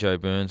cap when Joe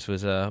Burns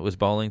was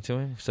bowling to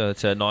him. So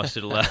it's a nice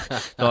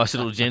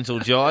little gentle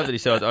jibe that he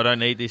said, I don't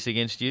need this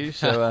against you.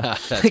 So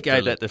he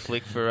gave that the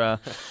flick for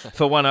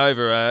 1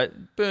 over.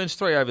 Burns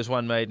 3 overs,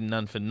 1 maiden,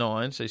 none for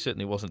 9. So he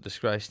certainly wasn't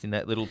disgraced in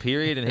that little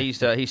period. And he's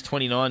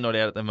 29 not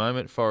out at the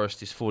moment.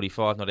 Forrest is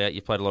 45 not out.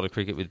 You played a lot of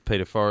cricket with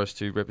Peter Forrest,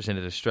 who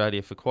represented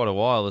Australia for quite a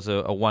while as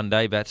a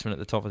one-day batsman at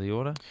the top of the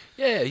order.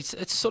 Yeah,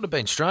 it's sort of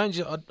been strange.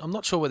 I'm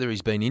not sure whether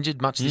he's been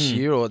injured much this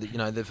year, or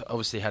they've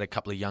obviously had a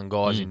couple of young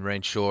guys in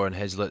Renshaw and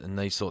Heslett and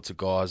these sorts of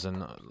guys,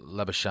 and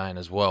Labuschagne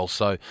as well.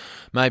 So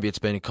maybe it's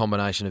been a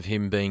combination of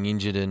him being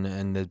injured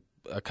and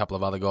a couple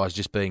of other guys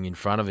just being in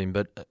front of him.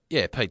 But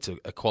Pete's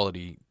a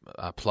quality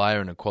player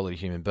and a quality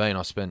human being.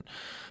 I spent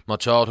my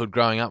childhood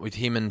growing up with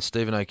him and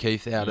Stephen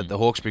O'Keefe out at the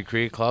Hawkesbury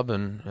Cricket Club,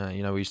 and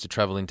we used to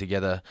travel in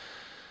together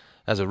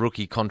as a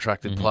rookie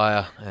contracted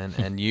player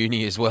and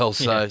uni as well.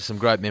 So some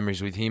great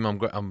memories with him.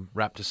 I'm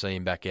rapt to see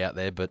him back out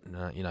there, but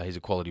he's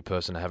a quality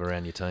person to have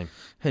around your team.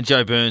 And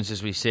Joe Burns,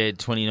 as we said,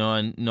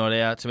 29 not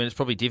out. I mean, it's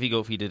probably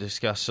difficult for you to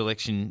discuss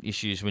selection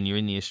issues when you're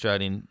in the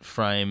Australian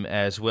frame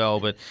as well.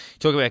 But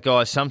talk about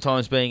guys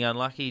sometimes being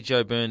unlucky.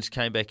 Joe Burns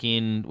came back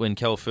in when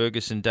Cal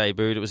Ferguson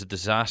debuted. It was a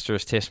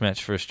disastrous test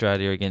match for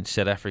Australia against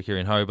South Africa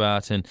in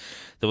Hobart, and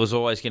there was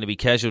always going to be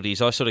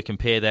casualties. I sort of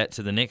compare that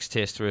to the next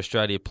test where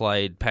Australia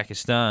played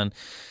Pakistan,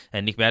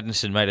 and Nick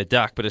Maddinson made a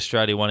duck, but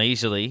Australia won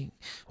easily.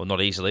 Well,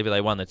 not easily, but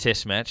they won the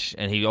test match,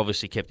 and he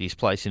obviously kept his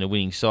place in a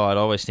winning side.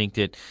 I always think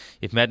that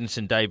if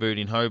Maddinson debuted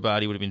in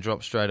Hobart, he would have been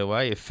dropped straight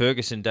away. If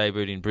Ferguson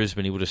debuted in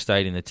Brisbane, he would have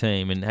stayed in the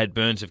team. And had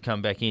Burns have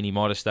come back in, he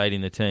might have stayed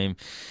in the team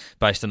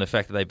based on the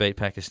fact that they beat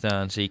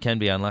Pakistan. So you can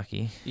be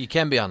unlucky. You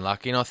can be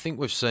unlucky, and I think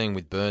we've seen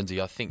with Burnsy,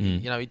 I think,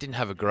 he didn't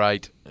have a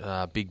great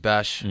big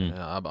bash.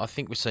 I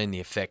think we've seen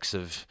the effects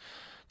of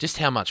just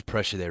how much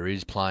pressure there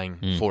is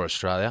playing for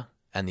Australia,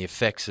 and the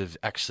effects of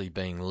actually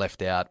being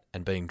left out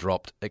and being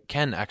dropped. It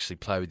can actually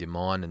play with your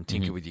mind and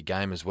tinker with your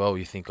game as well.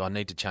 You think, I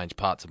need to change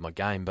parts of my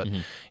game, but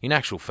in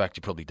actual fact,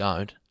 you probably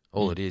don't.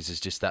 All it is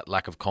just that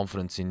lack of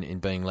confidence in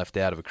being left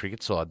out of a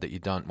cricket side that you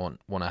don't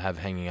want to have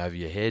hanging over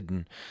your head.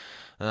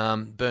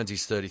 And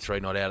Burnsy's 33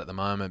 not out at the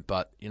moment,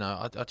 but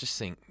I just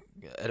think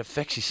it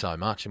affects you so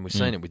much, and we've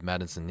seen it with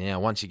Maddinson now.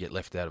 Once you get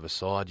left out of a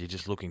side, you're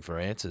just looking for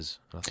answers.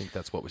 And I think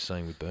that's what we're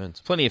seeing with Burns.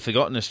 Plenty of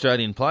forgotten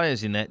Australian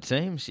players in that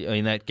team,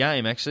 in that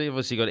game, actually.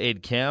 Obviously, you got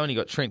Ed Cowan, you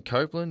got Trent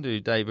Copeland,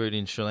 who debuted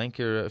in Sri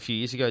Lanka a few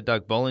years ago.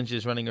 Doug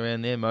Bollinger's running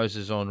around there,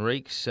 Moses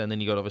Enrique's, and then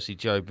you got obviously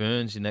Joe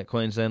Burns in that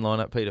Queensland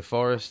lineup, Peter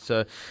Forrest. So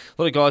a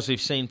lot of guys we've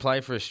seen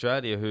play for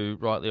Australia who,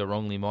 rightly or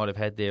wrongly, might have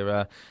had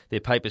their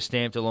paper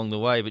stamped along the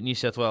way. But New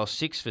South Wales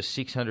 6 for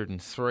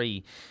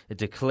 603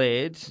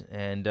 declared,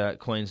 and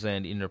Queensland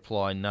in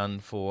reply none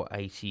for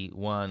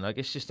 81. I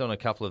guess just on a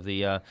couple of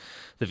the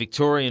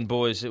Victorian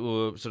boys that we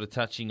were sort of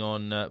touching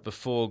on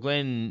before,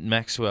 Glenn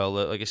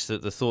Maxwell, I guess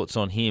the thoughts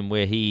on him,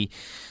 where he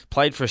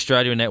played for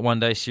Australia in that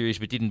one-day series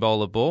but didn't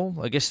bowl a ball.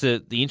 I guess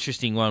the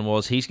interesting one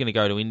was he's going to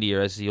go to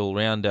India as the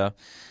all-rounder.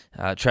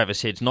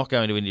 Travis Head's not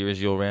going to India as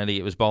the all-rounder.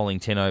 It was bowling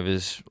 10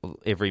 overs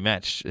every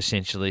match,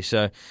 essentially.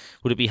 So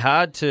would it be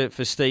hard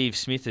for Steve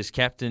Smith as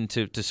captain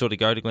to sort of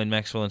go to Glenn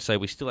Maxwell and say,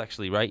 we still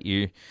actually rate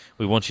you,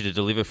 we want you to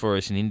deliver for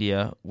us in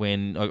India,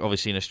 when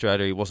obviously in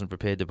Australia he wasn't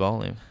prepared to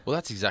bowl him? Well,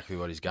 that's exactly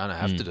what he's going to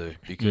have to do,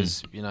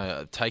 because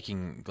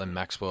taking Glenn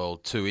Maxwell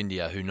to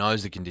India, who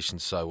knows the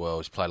conditions so well,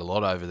 he's played a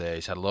lot over there,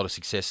 he's had a lot of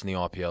success in the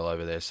IPL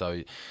over there,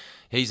 so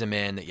he's a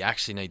man that you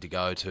actually need to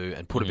go to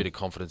and put a bit of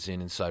confidence in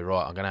and say,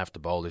 right, I'm going to have to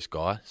bowl this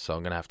guy, so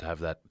I'm going to have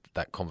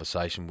that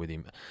conversation with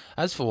him.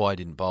 As for why he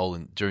didn't bowl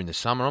during the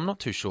summer, I'm not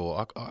too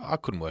sure. I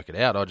couldn't work it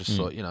out. I just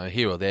thought,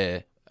 here or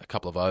there, a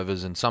couple of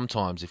overs, and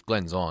sometimes if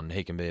Glenn's on,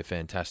 he can be a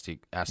fantastic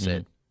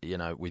asset,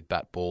 with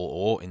bat, ball,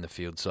 or in the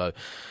field. So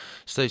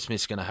Steve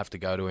Smith's going to have to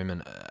go to him,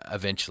 and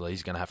eventually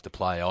he's going to have to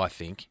play, I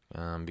think,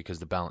 because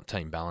the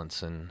team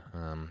balance, and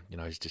he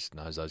just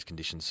knows those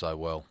conditions so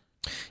well.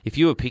 If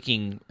you were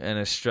picking an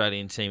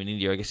Australian team in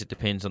India, I guess it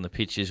depends on the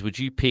pitches, would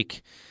you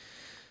pick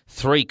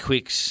 3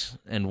 quicks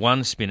and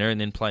 1 spinner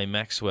and then play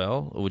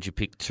Maxwell, or would you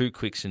pick 2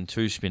 quicks and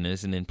 2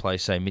 spinners and then play,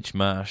 say, Mitch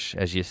Marsh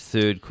as your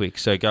third quick?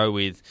 So go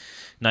with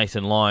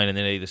Nathan Lyon and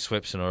then either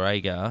Swepson or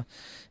Agar,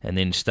 and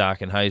then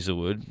Stark and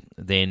Hazelwood,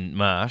 then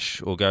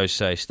Marsh, or go,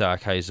 say,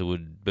 Stark,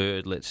 Hazelwood,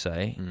 Bird, let's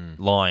say,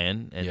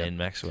 Lyon, and then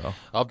Maxwell.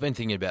 I've been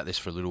thinking about this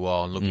for a little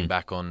while and looking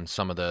back on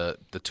some of the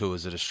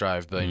tours that Australia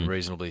have been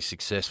reasonably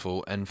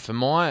successful. And for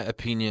my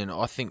opinion,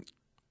 I think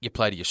you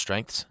play to your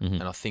strengths,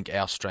 and I think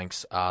our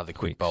strengths are the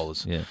quick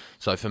bowlers. Yeah.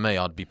 So for me,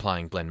 I'd be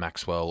playing Glenn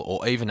Maxwell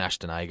or even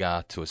Ashton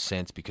Agar to a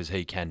sense, because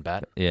he can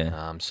bat.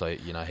 Yeah. So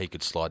he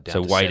could slide down.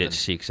 So to Wade 7. at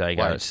 6,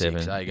 Agar at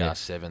 7. Agar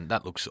 7.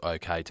 That looks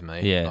okay to me.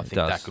 Yeah, I think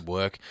that could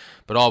work.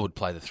 But I would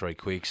play the 3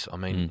 quicks. I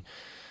mean,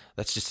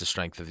 that's just the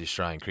strength of the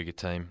Australian cricket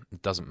team.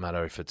 It doesn't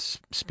matter if it's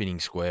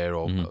spinning square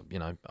or,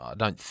 I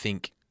don't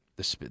think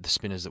the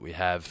spinners that we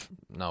have,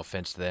 no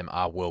offence to them,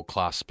 are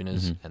world-class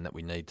spinners, and that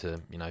we need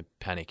to,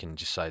 panic and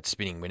just say it's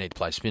spinning, we need to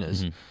play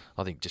spinners.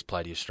 I think just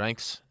play to your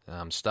strengths.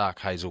 Stark,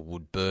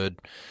 Hazelwood, Bird,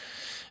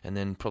 and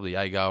then probably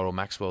Agar or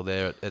Maxwell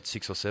there at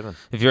 6 or 7.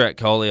 Virat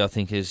Kohli, I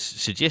think, has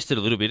suggested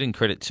a little bit, and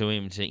credit to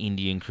him, to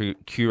Indian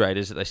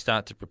curators, that they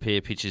start to prepare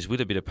pitches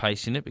with a bit of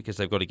pace in it, because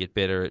they've got to get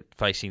better at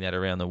facing that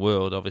around the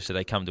world. Obviously,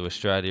 they come to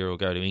Australia or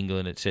go to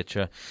England,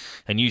 etc.,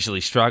 and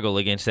usually struggle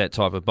against that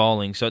type of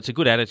bowling. So it's a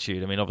good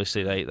attitude. I mean,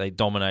 obviously, they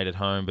dominate at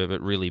home, but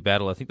really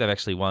battle. I think they've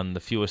actually won the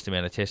fewest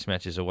amount of test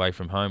matches away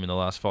from home in the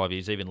last 5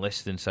 years, even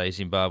less than, say,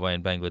 Zimbabwe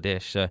and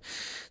Bangladesh. So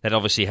that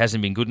obviously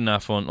hasn't been good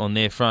enough on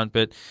their front.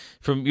 But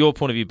from your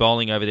point of view,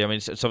 bowling over there, I mean,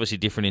 it's obviously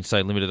different in,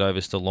 say, limited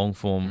overs to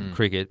long-form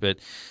cricket, but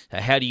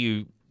how do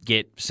you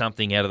get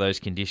something out of those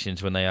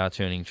conditions when they are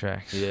turning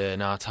tracks? Yeah,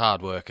 no, it's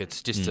hard work.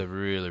 It's just a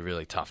really,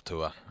 really tough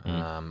tour.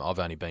 I've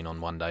only been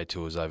on one-day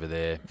tours over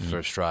there for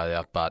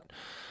Australia, but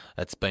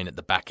it's been at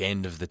the back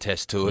end of the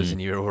test tours,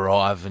 and you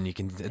arrive and you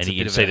can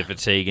see the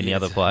fatigue in the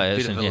other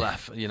players. A bit of a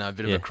laugh, a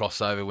bit of a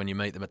crossover when you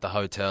meet them at the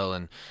hotel,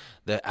 and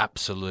they're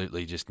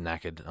absolutely just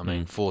knackered. I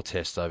mean, 4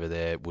 tests over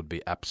there would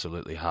be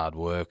absolutely hard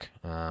work.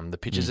 The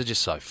pitches are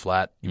just so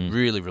flat. You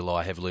really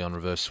rely heavily on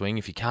reverse swing.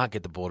 If you can't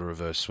get the ball to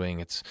reverse swing,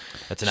 it's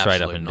an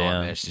straight absolute nightmare.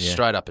 Down. It's just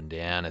straight up and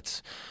down.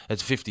 It's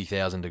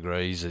 50,000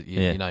 degrees.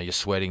 You're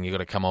sweating. You've got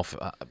to come off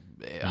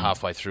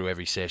halfway through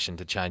every session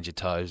to change your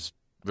toes,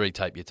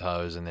 retape your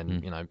toes, and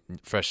then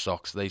fresh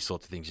socks, these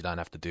sorts of things you don't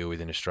have to deal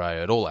with in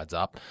Australia. It all adds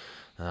up.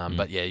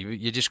 But yeah,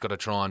 you just got to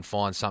try and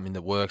find something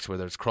that works,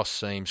 whether it's cross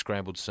seam,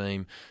 scrambled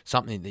seam,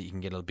 something that you can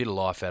get a bit of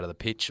life out of the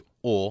pitch,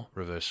 or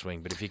reverse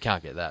swing. But if you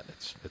can't get that,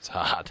 it's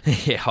hard.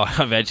 Yeah,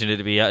 I imagine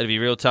it'd be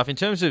real tough. In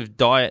terms of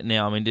diet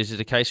now, I mean, is it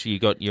a case where you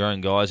got your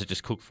own guys that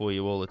just cook for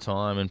you all the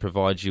time and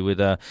provide you with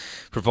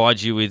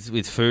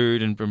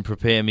food and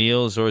prepare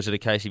meals, or is it a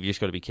case of you just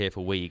got to be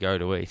careful where you go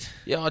to eat?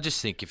 Yeah, I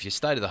just think if you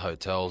stay to the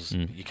hotels,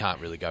 you can't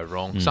really go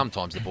wrong.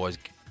 Sometimes the boys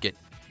get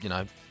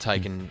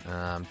taken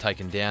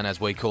down, as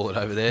we call it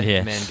over there. Yeah.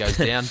 The man goes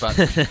down. But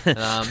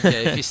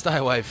if you stay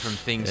away from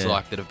things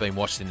like that have been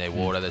washed in their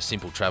water, the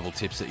simple travel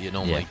tips that you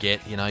normally get,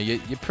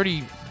 you're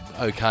pretty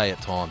okay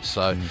at times.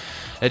 So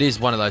it is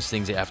one of those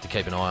things that you have to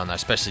keep an eye on, though,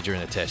 especially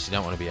during the test. You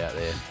don't want to be out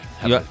there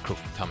having a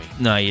crooked tummy.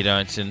 No, you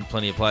don't, and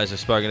plenty of players have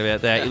spoken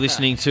about that. You're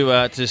listening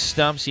to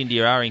Stumps.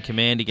 India are in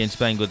command against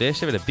Bangladesh.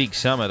 They've had a big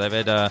summer. They've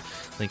had, I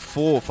think,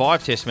 4 or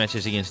 5 test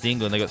matches against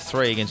England. They got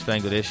 3 against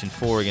Bangladesh and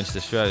 4 against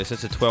Australia. So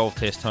that's a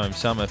 12-test home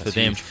summer for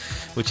them,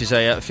 which is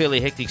a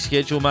fairly hectic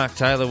schedule. Mark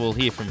Taylor, we'll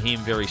hear from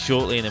him very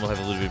shortly, and then we'll have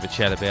a little bit of a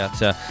chat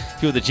about a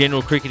few of the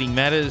general cricketing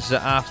matters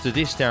after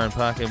this. Darren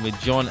Parkin with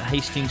John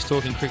Hastings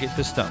talking cricket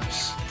for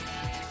Stumps.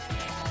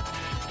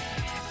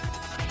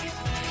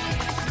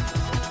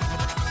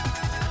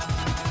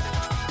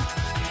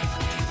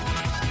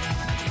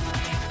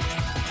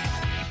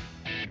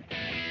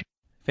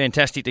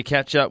 Fantastic to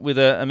catch up with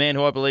a man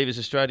who I believe is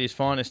Australia's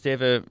finest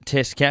ever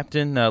Test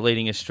captain,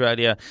 leading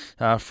Australia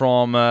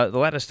from the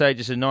latter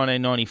stages of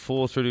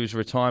 1994 through to his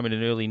retirement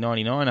in early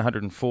 99.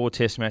 104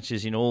 Test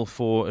matches in all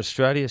for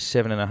Australia,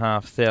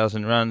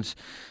 7,500 runs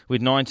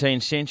with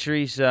 19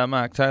 centuries.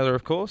 Mark Taylor,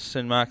 of course.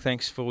 And Mark,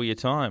 thanks for your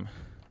time.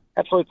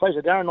 Absolute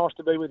pleasure, Darren. Nice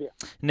to be with you.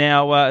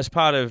 Now, as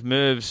part of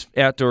Merv's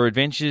outdoor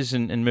adventures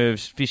and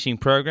Merv's fishing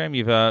program,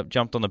 you've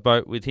jumped on the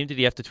boat with him. Did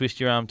he have to twist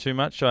your arm too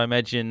much? I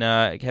imagine,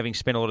 having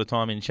spent a lot of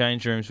time in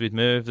change rooms with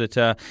Merv,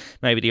 that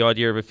maybe the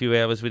idea of a few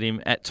hours with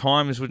him at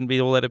times wouldn't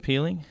be all that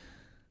appealing?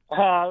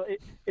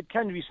 It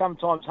can be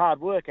sometimes hard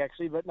work,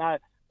 actually, but no,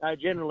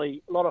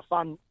 generally a lot of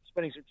fun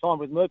spending some time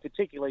with Merv,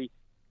 particularly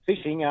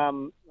fishing. I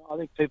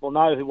think people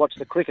know who watch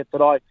the cricket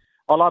that I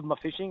love my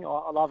fishing.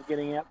 I love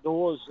getting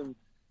outdoors, and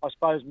I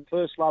suppose my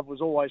first love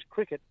was always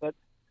cricket, but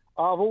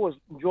I've always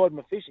enjoyed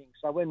my fishing.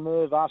 So when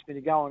Merv asked me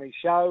to go on his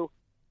show,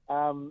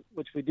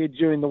 which we did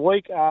during the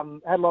week, had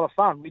a lot of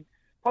fun. We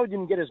probably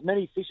didn't get as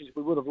many fish as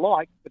we would have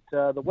liked,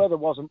 but the weather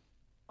wasn't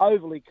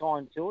overly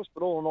kind to us.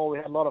 But all in all, we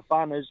had a lot of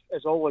fun, as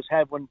I always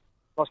have when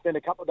I spend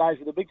a couple of days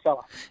with a big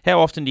fella. How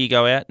often do you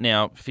go out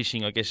now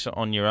fishing, I guess,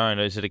 on your own?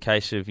 Or is it a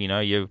case of,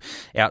 you're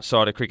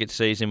outside a cricket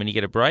season when you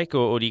get a break,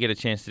 or do you get a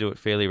chance to do it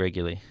fairly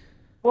regularly?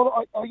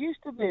 Well, I used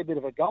to be a bit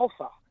of a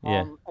golfer,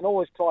 and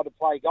always tried to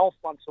play golf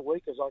once a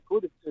week as I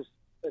could, as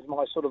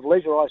my sort of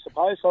leisure, I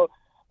suppose. So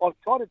I've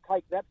tried to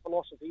take that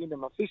philosophy into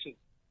my fishing.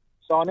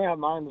 So I now have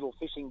my own little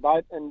fishing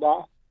boat, and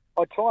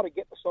I try to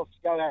get myself to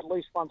go out at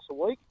least once a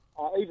week,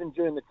 even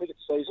during the cricket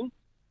season.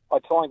 I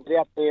try and get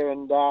out there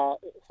and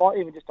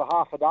even just a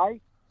half a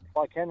day, if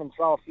I can, and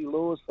throw a few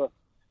lures for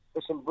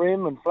some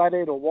brim and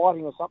flathead or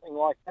whiting or something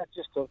like that,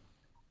 just to,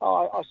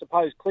 I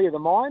suppose, clear the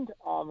mind.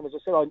 And as I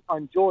said, I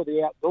enjoy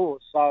the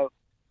outdoors. So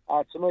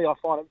to me, I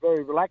find it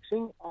very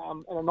relaxing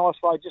and a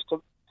nice way just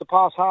to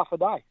pass half a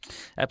day.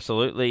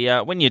 Absolutely.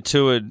 When you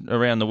toured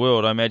around the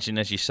world, I imagine,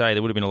 as you say,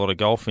 there would have been a lot of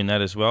golf in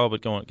that as well,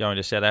 but going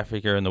to South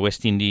Africa and the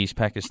West Indies,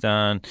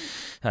 Pakistan,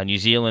 New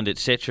Zealand,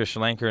 etc.,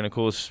 Sri Lanka, and, of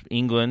course,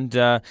 England,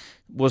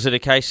 was it a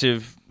case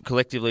of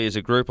collectively as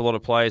a group a lot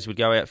of players would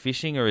go out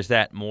fishing, or is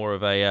that more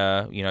of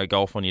a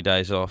golf on your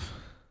days off?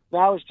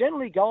 No, it was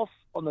generally golf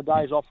on the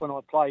days off when I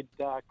played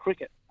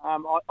cricket.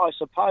 I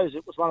suppose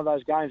it was one of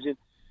those games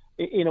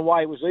in a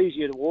way it was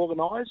easier to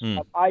organise.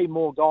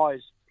 More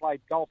guys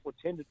played golf or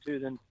tended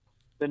to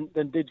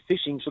than did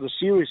fishing sort of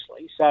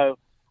seriously. So,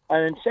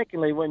 and then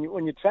secondly, when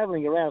you're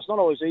travelling around, it's not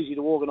always easy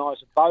to organise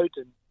a boat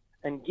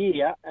and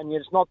gear, and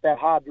yet it's not that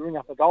hard to ring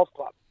up a golf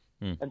club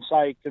and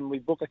say, can we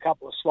book a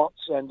couple of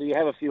slots, and do you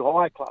have a few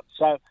hire clubs?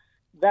 So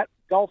that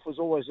golf was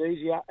always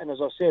easier, and as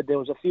I said, there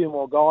was a few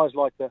more guys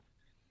like the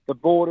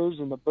Borders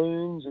and the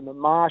Boons and the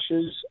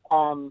Marshes,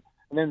 and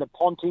then the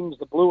Pontings,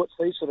 the Blewitts,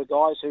 these sort of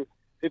guys who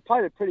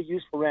played a pretty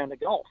useful round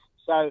of golf.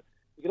 So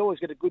you could always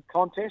get a good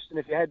contest, and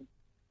if you had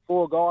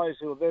 4 guys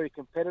who were very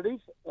competitive,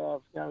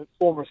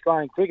 former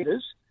Australian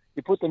cricketers,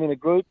 you put them in a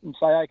group and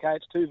say, okay,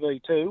 it's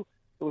 2v2.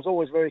 It was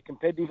always very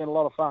competitive and a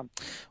lot of fun.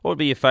 What would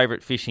be your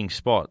favourite fishing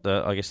spot?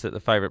 I guess the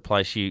favourite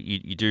place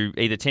you do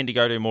either tend to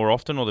go to more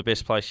often, or the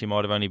best place you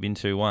might have only been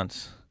to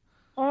once?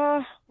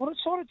 Well, it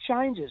sort of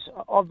changes.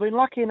 I've been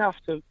lucky enough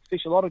to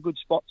fish a lot of good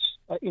spots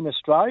in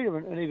Australia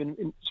and even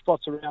in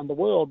spots around the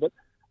world, but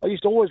I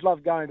used to always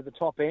love going to the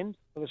top end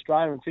of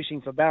Australia and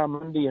fishing for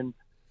barramundi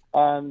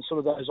and sort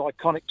of those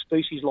iconic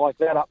species like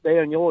that up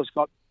there, and you always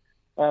got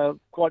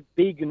quite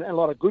big and a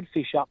lot of good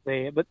fish up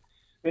there. But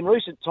in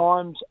recent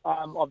times,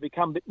 I've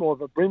become a bit more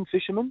of a bream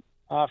fisherman,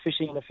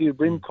 fishing in a few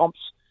bream comps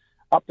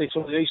up the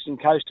sort of eastern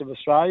coast of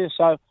Australia.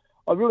 So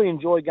I really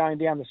enjoy going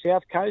down the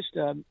south coast,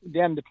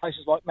 down to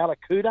places like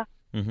Malakuta.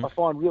 I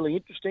find really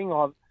interesting.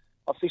 I've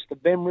fished the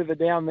Bem River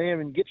down there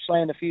in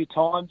Gippsland a few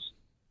times.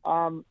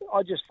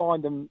 I just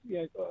find them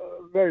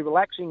very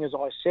relaxing, as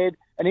I said,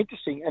 and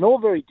interesting, and all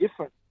very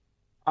different.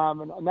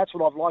 And that's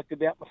what I've liked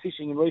about my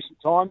fishing in recent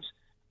times.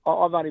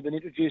 I've only been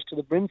introduced to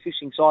the bream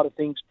fishing side of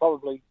things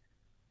probably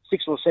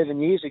 6 or 7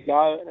 years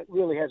ago, and it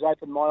really has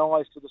opened my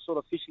eyes to the sort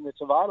of fishing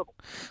that's available.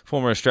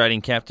 Former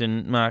Australian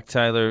captain Mark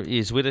Taylor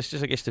is with us.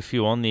 Just, I guess, a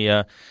few on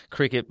the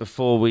cricket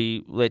before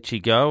we let you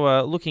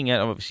go. Looking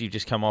at, obviously, you've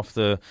just come off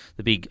the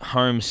big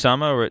home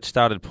summer where it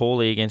started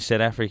poorly against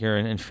South Africa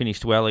and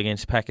finished well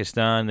against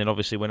Pakistan, then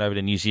obviously went over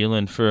to New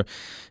Zealand for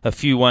a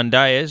few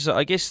one-dayers.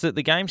 I guess that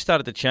the game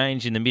started to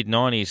change in the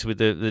mid-90s with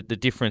the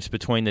difference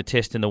between the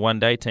Test and the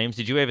one-day teams.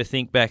 Did you ever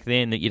think back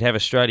then that you'd have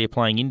Australia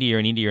playing India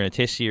and India in a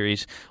Test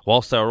series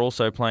whilst they were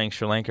also playing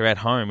Sri Lanka at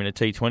home in a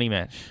T20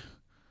 match?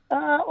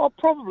 Well,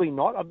 probably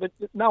not. But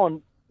no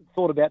one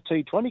thought about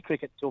T20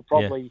 cricket till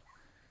probably,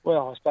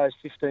 I suppose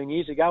 15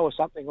 years ago or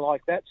something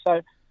like that.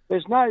 So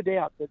there's no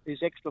doubt that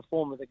this extra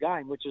form of the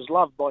game, which is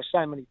loved by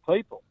so many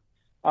people,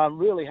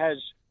 really has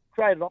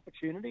created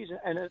opportunities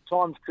and at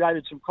times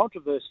created some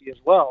controversy as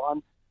well.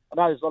 And I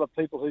know there's a lot of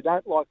people who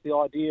don't like the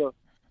idea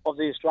of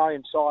the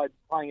Australian side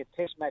playing a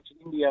Test match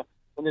in India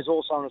when there's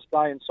also an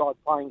Australian side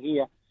playing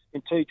here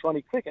in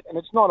T20 cricket, and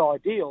it's not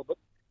ideal. But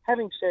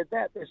having said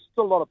that, there's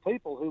still a lot of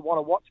people who want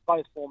to watch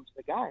both forms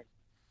of the game.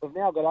 We've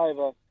now got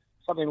over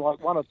something like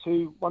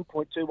 1.2,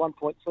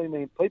 1.3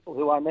 million people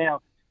who are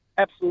now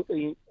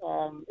absolutely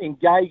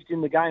engaged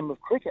in the game of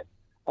cricket,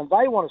 and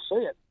they want to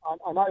see it.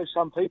 I know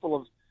some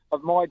people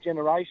of my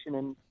generation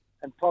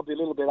and probably a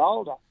little bit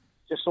older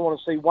just want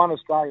to see one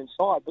Australian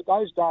side, but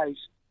those days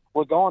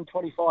were gone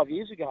 25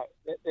 years ago.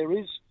 There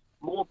is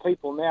more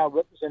people now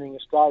representing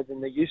Australia than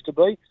there used to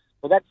be.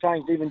 But that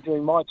changed even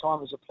during my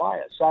time as a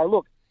player. So,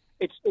 look,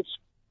 is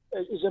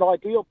it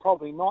ideal?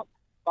 Probably not.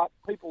 But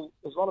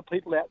there's a lot of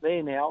people out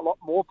there now, a lot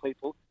more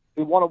people,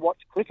 who want to watch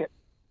cricket,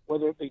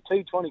 whether it be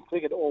T20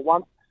 cricket or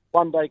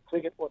one-day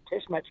cricket or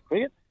Test match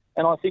cricket.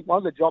 And I think one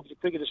of the jobs of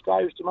Cricket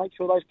Australia is to make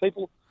sure those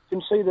people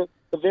can see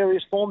the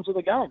various forms of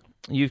the game.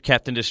 You've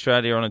captained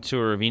Australia on a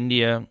tour of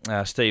India.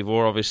 Steve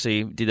Waugh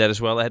obviously did that as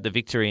well. They had the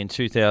victory in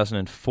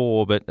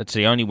 2004, but it's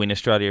the only win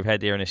Australia have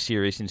had there in a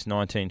series since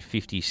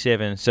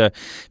 1957. So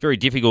very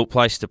difficult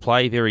place to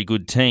play, very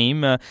good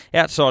team.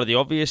 Outside of the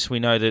obvious, we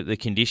know that the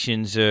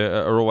conditions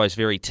are always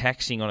very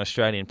taxing on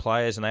Australian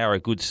players, and they are a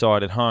good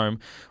side at home.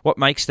 What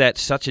makes that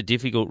such a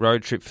difficult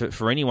road trip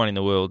for anyone in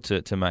the world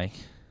to make?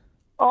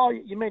 Oh,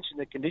 you mentioned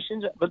the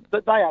conditions, but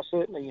they are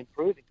certainly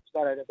improving.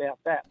 There's no doubt about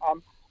that.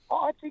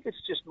 I think it's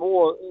just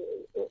more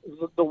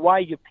the way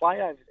you play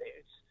over there.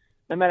 It's,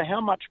 no matter how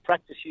much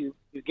practice you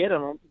get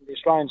on the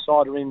Australian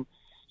side are in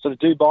sort of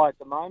Dubai at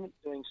the moment,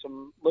 doing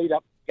some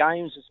lead-up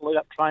games and some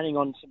lead-up training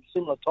on some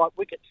similar type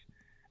wickets.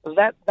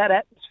 That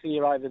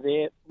atmosphere over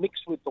there,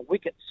 mixed with the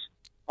wickets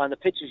and the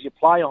pitches you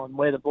play on,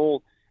 where the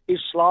ball is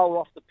slower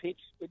off the pitch,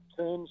 it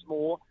turns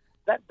more,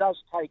 that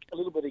does take a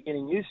little bit of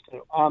getting used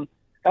to.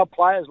 Our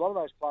players, a lot of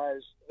those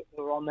players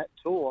who are on that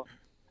tour,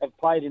 have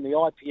played in the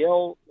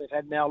IPL. They've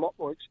had now a lot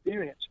more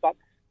experience. But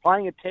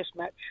playing a Test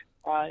match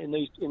in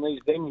these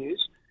venues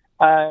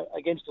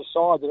against a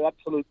side that are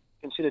absolute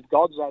considered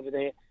gods over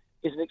there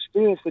is an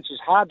experience which is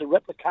hard to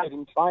replicate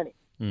in training.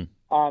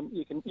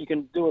 You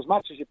can do as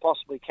much as you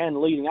possibly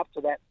can leading up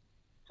to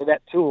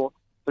that tour,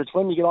 but it's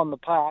when you get on the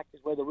park is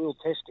where the real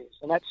test is,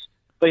 and that's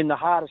been the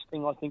hardest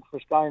thing I think for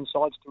Australian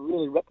sides to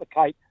really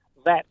replicate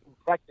that in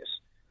practice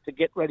to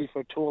get ready for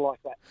a tour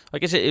like that. I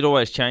guess it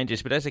always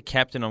changes, but as a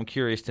captain, I'm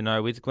curious to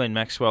know, with Glenn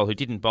Maxwell, who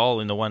didn't bowl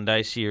in the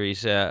one-day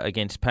series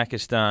against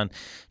Pakistan,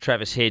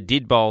 Travis Head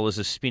did bowl as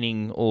a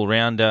spinning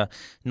all-rounder,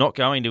 not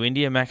going to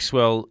India.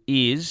 Maxwell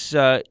is.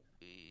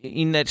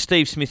 In that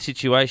Steve Smith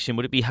situation,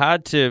 would it be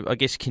hard to, I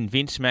guess,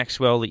 convince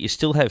Maxwell that you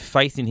still have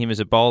faith in him as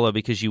a bowler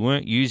because you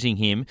weren't using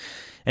him?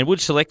 And would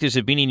selectors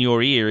have been in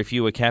your ear if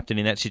you were captain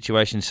in that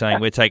situation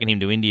saying, we're taking him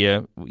to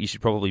India, you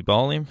should probably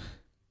bowl him?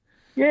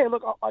 Yeah,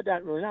 look, I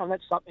don't really know, and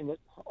that's something that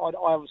I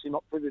obviously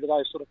not privy to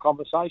those sort of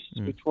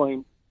conversations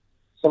between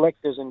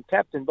selectors and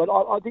captain, but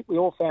I think we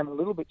all found it a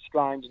little bit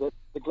strange that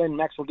Glenn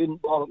Maxwell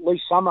didn't bowl at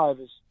least some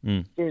overs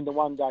during the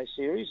one-day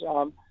series.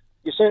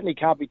 You certainly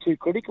can't be too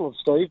critical of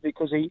Steve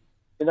because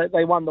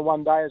they won the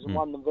one-dayers and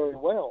won them very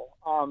well.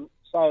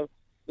 So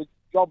the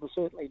job was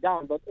certainly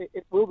done, but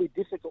it will be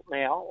difficult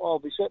now. Well, it'll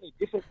be certainly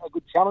a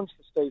good challenge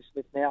for Steve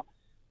Smith now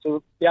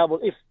to be able,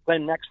 if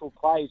Glenn Maxwell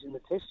plays in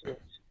the Test series,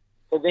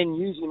 to then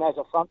use him as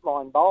a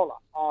frontline bowler.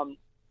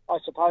 I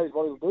suppose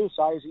what he'll do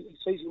say is he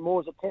sees him more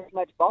as a Test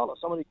match bowler,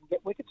 someone who can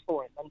get wickets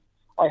for him. And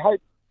I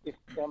hope if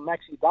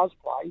Maxie does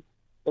play,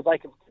 that they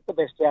can get the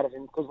best out of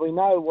him because we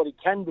know what he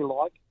can be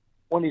like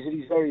when he's at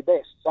his very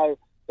best. So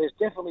there's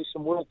definitely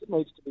some work that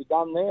needs to be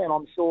done there, and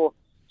I'm sure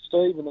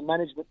Steve and the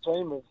management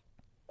team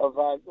of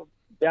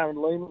Darren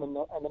Lehman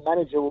and the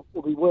manager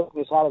will be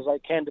working as hard as they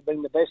can to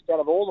bring the best out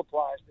of all the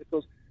players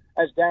because,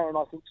 as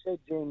Darren, I think, said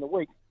during the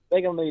week,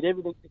 they're going to need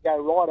everything to go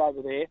right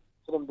over there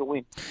for them to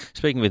win.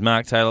 Speaking with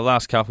Mark Taylor,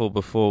 last couple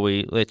before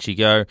we let you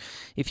go.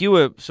 If you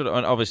were sort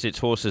of, obviously it's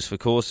horses for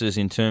courses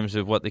in terms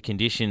of what the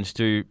conditions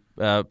do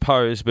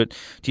pose, but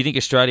do you think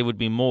Australia would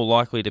be more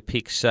likely to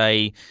pick,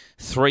 say,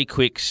 3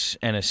 quicks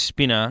and a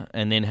spinner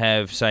and then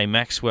have, say,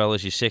 Maxwell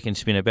as your second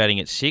spinner batting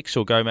at 6,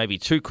 or go maybe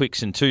 2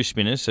 quicks and 2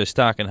 spinners, so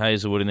Stark and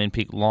Hazelwood, and then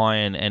pick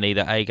Lyon and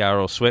either Agar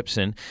or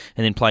Swepson,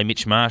 and then play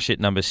Mitch Marsh at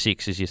number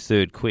 6 as your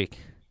third quick?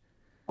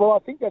 Well, I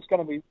think that's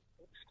going to be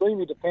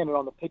extremely dependent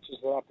on the pitches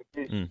that are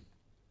produced.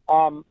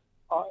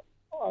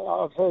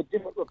 I've heard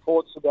different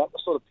reports about the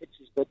sort of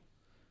pitches that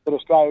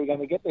Australia are going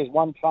to get. There's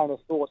one train of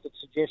thought that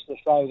suggests that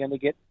Australia are going to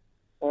get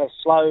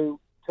slow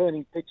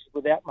turning pitches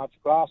without much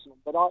grass in them.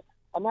 But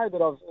I know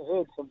that I've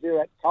heard from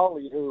Virat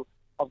Kohli, who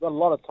I've got a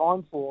lot of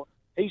time for.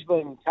 He's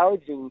been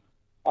encouraging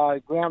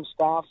ground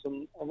staffs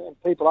and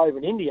people over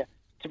in India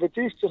to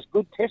produce just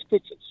good test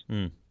pitches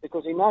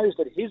because he knows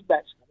that his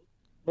batsmen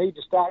need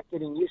to start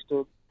getting used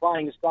to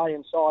playing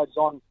Australian sides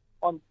on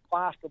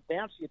faster,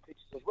 bouncier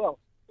pitches as well,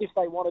 if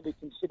they want to be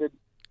considered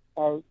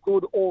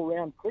good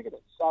all-round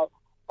cricketers. So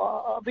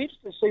I'll be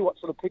interested to see what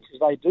sort of pitches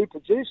they do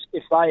produce.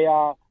 If they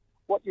are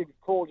what you'd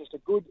call just a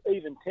good,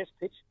 even test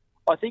pitch,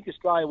 I think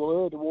Australia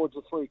will err towards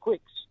the 3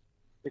 quicks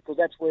because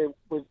that's where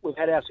we've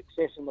had our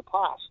success in the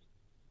past.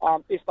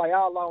 If they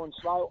are low and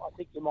slow, I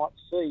think you might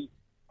see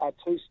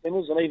 2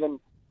 spinners and even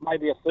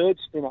maybe a third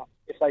spinner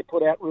if they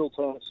put out real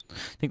turners.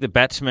 I think the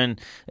batsman,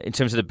 in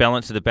terms of the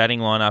balance of the batting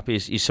lineup,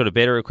 is sort of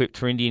better equipped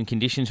for Indian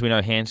conditions. We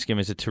know Hanscom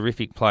is a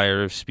terrific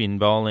player of spin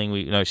bowling.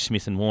 We know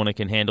Smith and Warner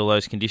can handle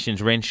those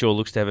conditions. Renshaw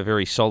looks to have a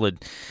very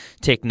solid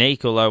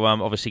technique, although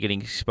obviously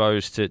getting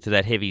exposed to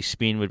that heavy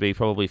spin would be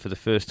probably for the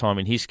first time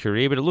in his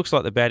career. But it looks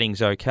like the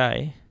batting's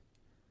okay.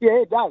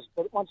 Yeah, it does.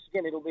 But once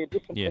again, it'll be a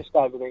different test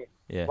over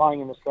there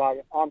playing in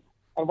Australia. And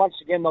once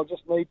again, they'll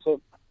just need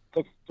to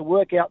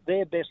work out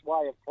their best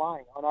way of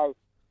playing. I know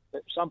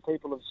that some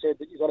people have said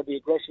that you've got to be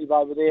aggressive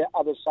over there.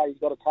 Others say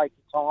you've got to take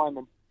your time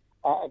and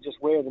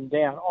just wear them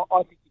down.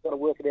 I think you've got to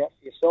work it out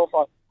for yourself.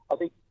 I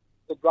think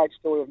the great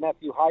story of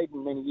Matthew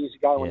Hayden many years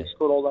ago when he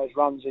scored all those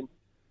runs in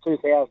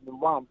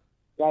 2001,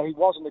 he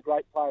wasn't a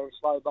great player of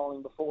slow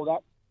bowling before that.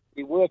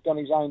 He worked on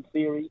his own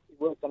theory, he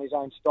worked on his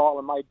own style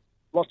and made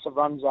lots of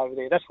runs over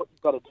there. That's what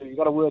you've got to do. You've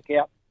got to work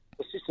out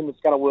the system that's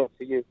going to work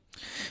for you.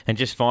 And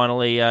just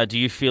finally, do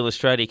you feel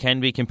Australia can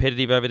be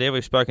competitive over there?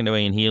 We've spoken to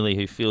Ian Healy,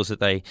 who feels that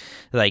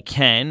they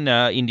can.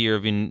 India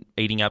have been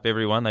eating up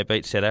everyone. They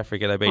beat South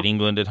Africa, they beat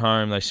England at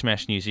home, they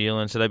smashed New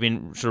Zealand. So they've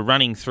been sort of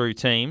running through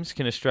teams.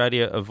 Can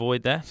Australia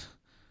avoid that?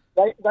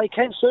 They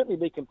can certainly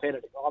be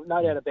competitive. I've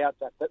no doubt about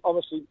that. But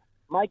obviously,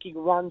 making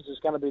runs is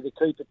going to be the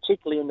key,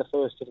 particularly in the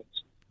first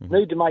innings.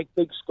 Need to make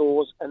big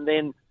scores and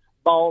then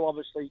bowl,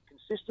 obviously,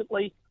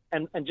 consistently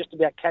and just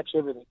about catch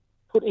everything.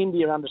 Put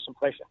India under some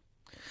pressure.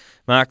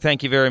 Mark,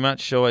 thank you very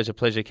much. Always a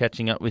pleasure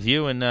catching up with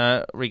you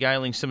and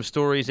regaling some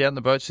stories out in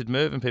the boats at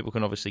Merv, and people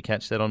can obviously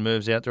catch that on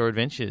Merv's Outdoor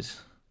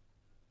Adventures.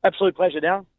 Absolute pleasure, Darren.